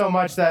thank you so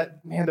much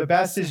that, man, the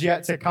best is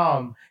yet to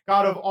come.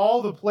 God, of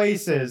all the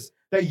places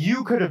that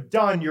you could have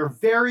done your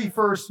very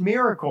first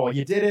miracle,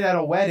 you did it at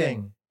a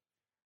wedding.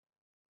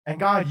 And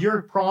God,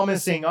 you're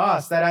promising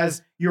us that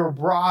as your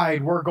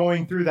bride, we're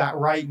going through that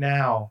right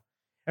now.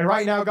 And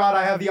right now, God,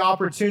 I have the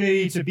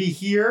opportunity to be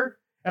here,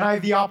 and I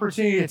have the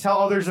opportunity to tell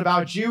others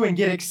about you and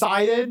get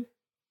excited.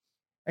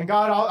 And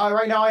God,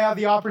 right now I have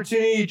the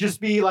opportunity to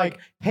just be like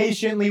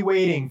patiently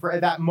waiting for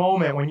that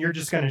moment when you're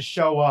just going to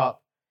show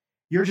up.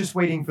 You're just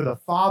waiting for the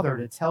Father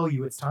to tell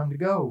you it's time to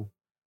go.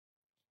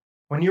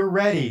 When you're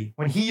ready,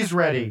 when He's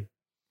ready.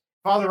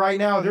 Father, right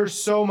now there's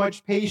so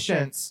much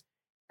patience.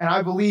 And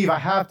I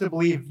have to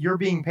believe you're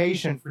being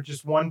patient for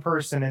just one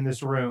person in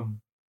this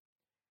room.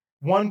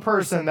 One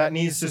person that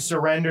needs to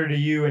surrender to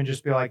you and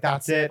just be like,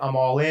 that's it, I'm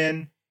all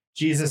in.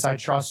 Jesus, I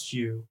trust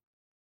you.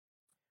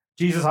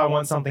 Jesus, I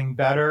want something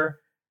better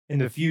in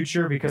the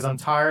future because I'm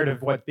tired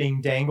of what's being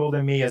dangled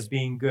in me as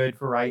being good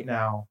for right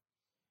now.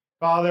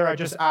 Father, I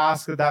just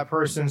ask that that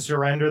person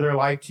surrender their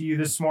life to you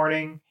this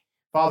morning.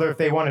 Father, if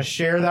they want to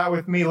share that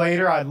with me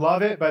later, I'd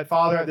love it. But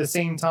Father, at the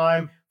same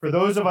time, for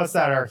those of us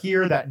that are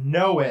here that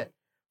know it,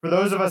 for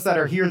those of us that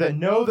are here that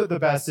know that the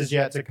best is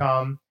yet to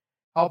come,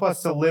 help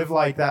us to live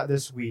like that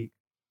this week.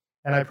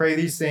 And I pray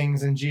these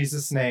things in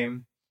Jesus'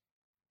 name.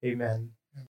 Amen.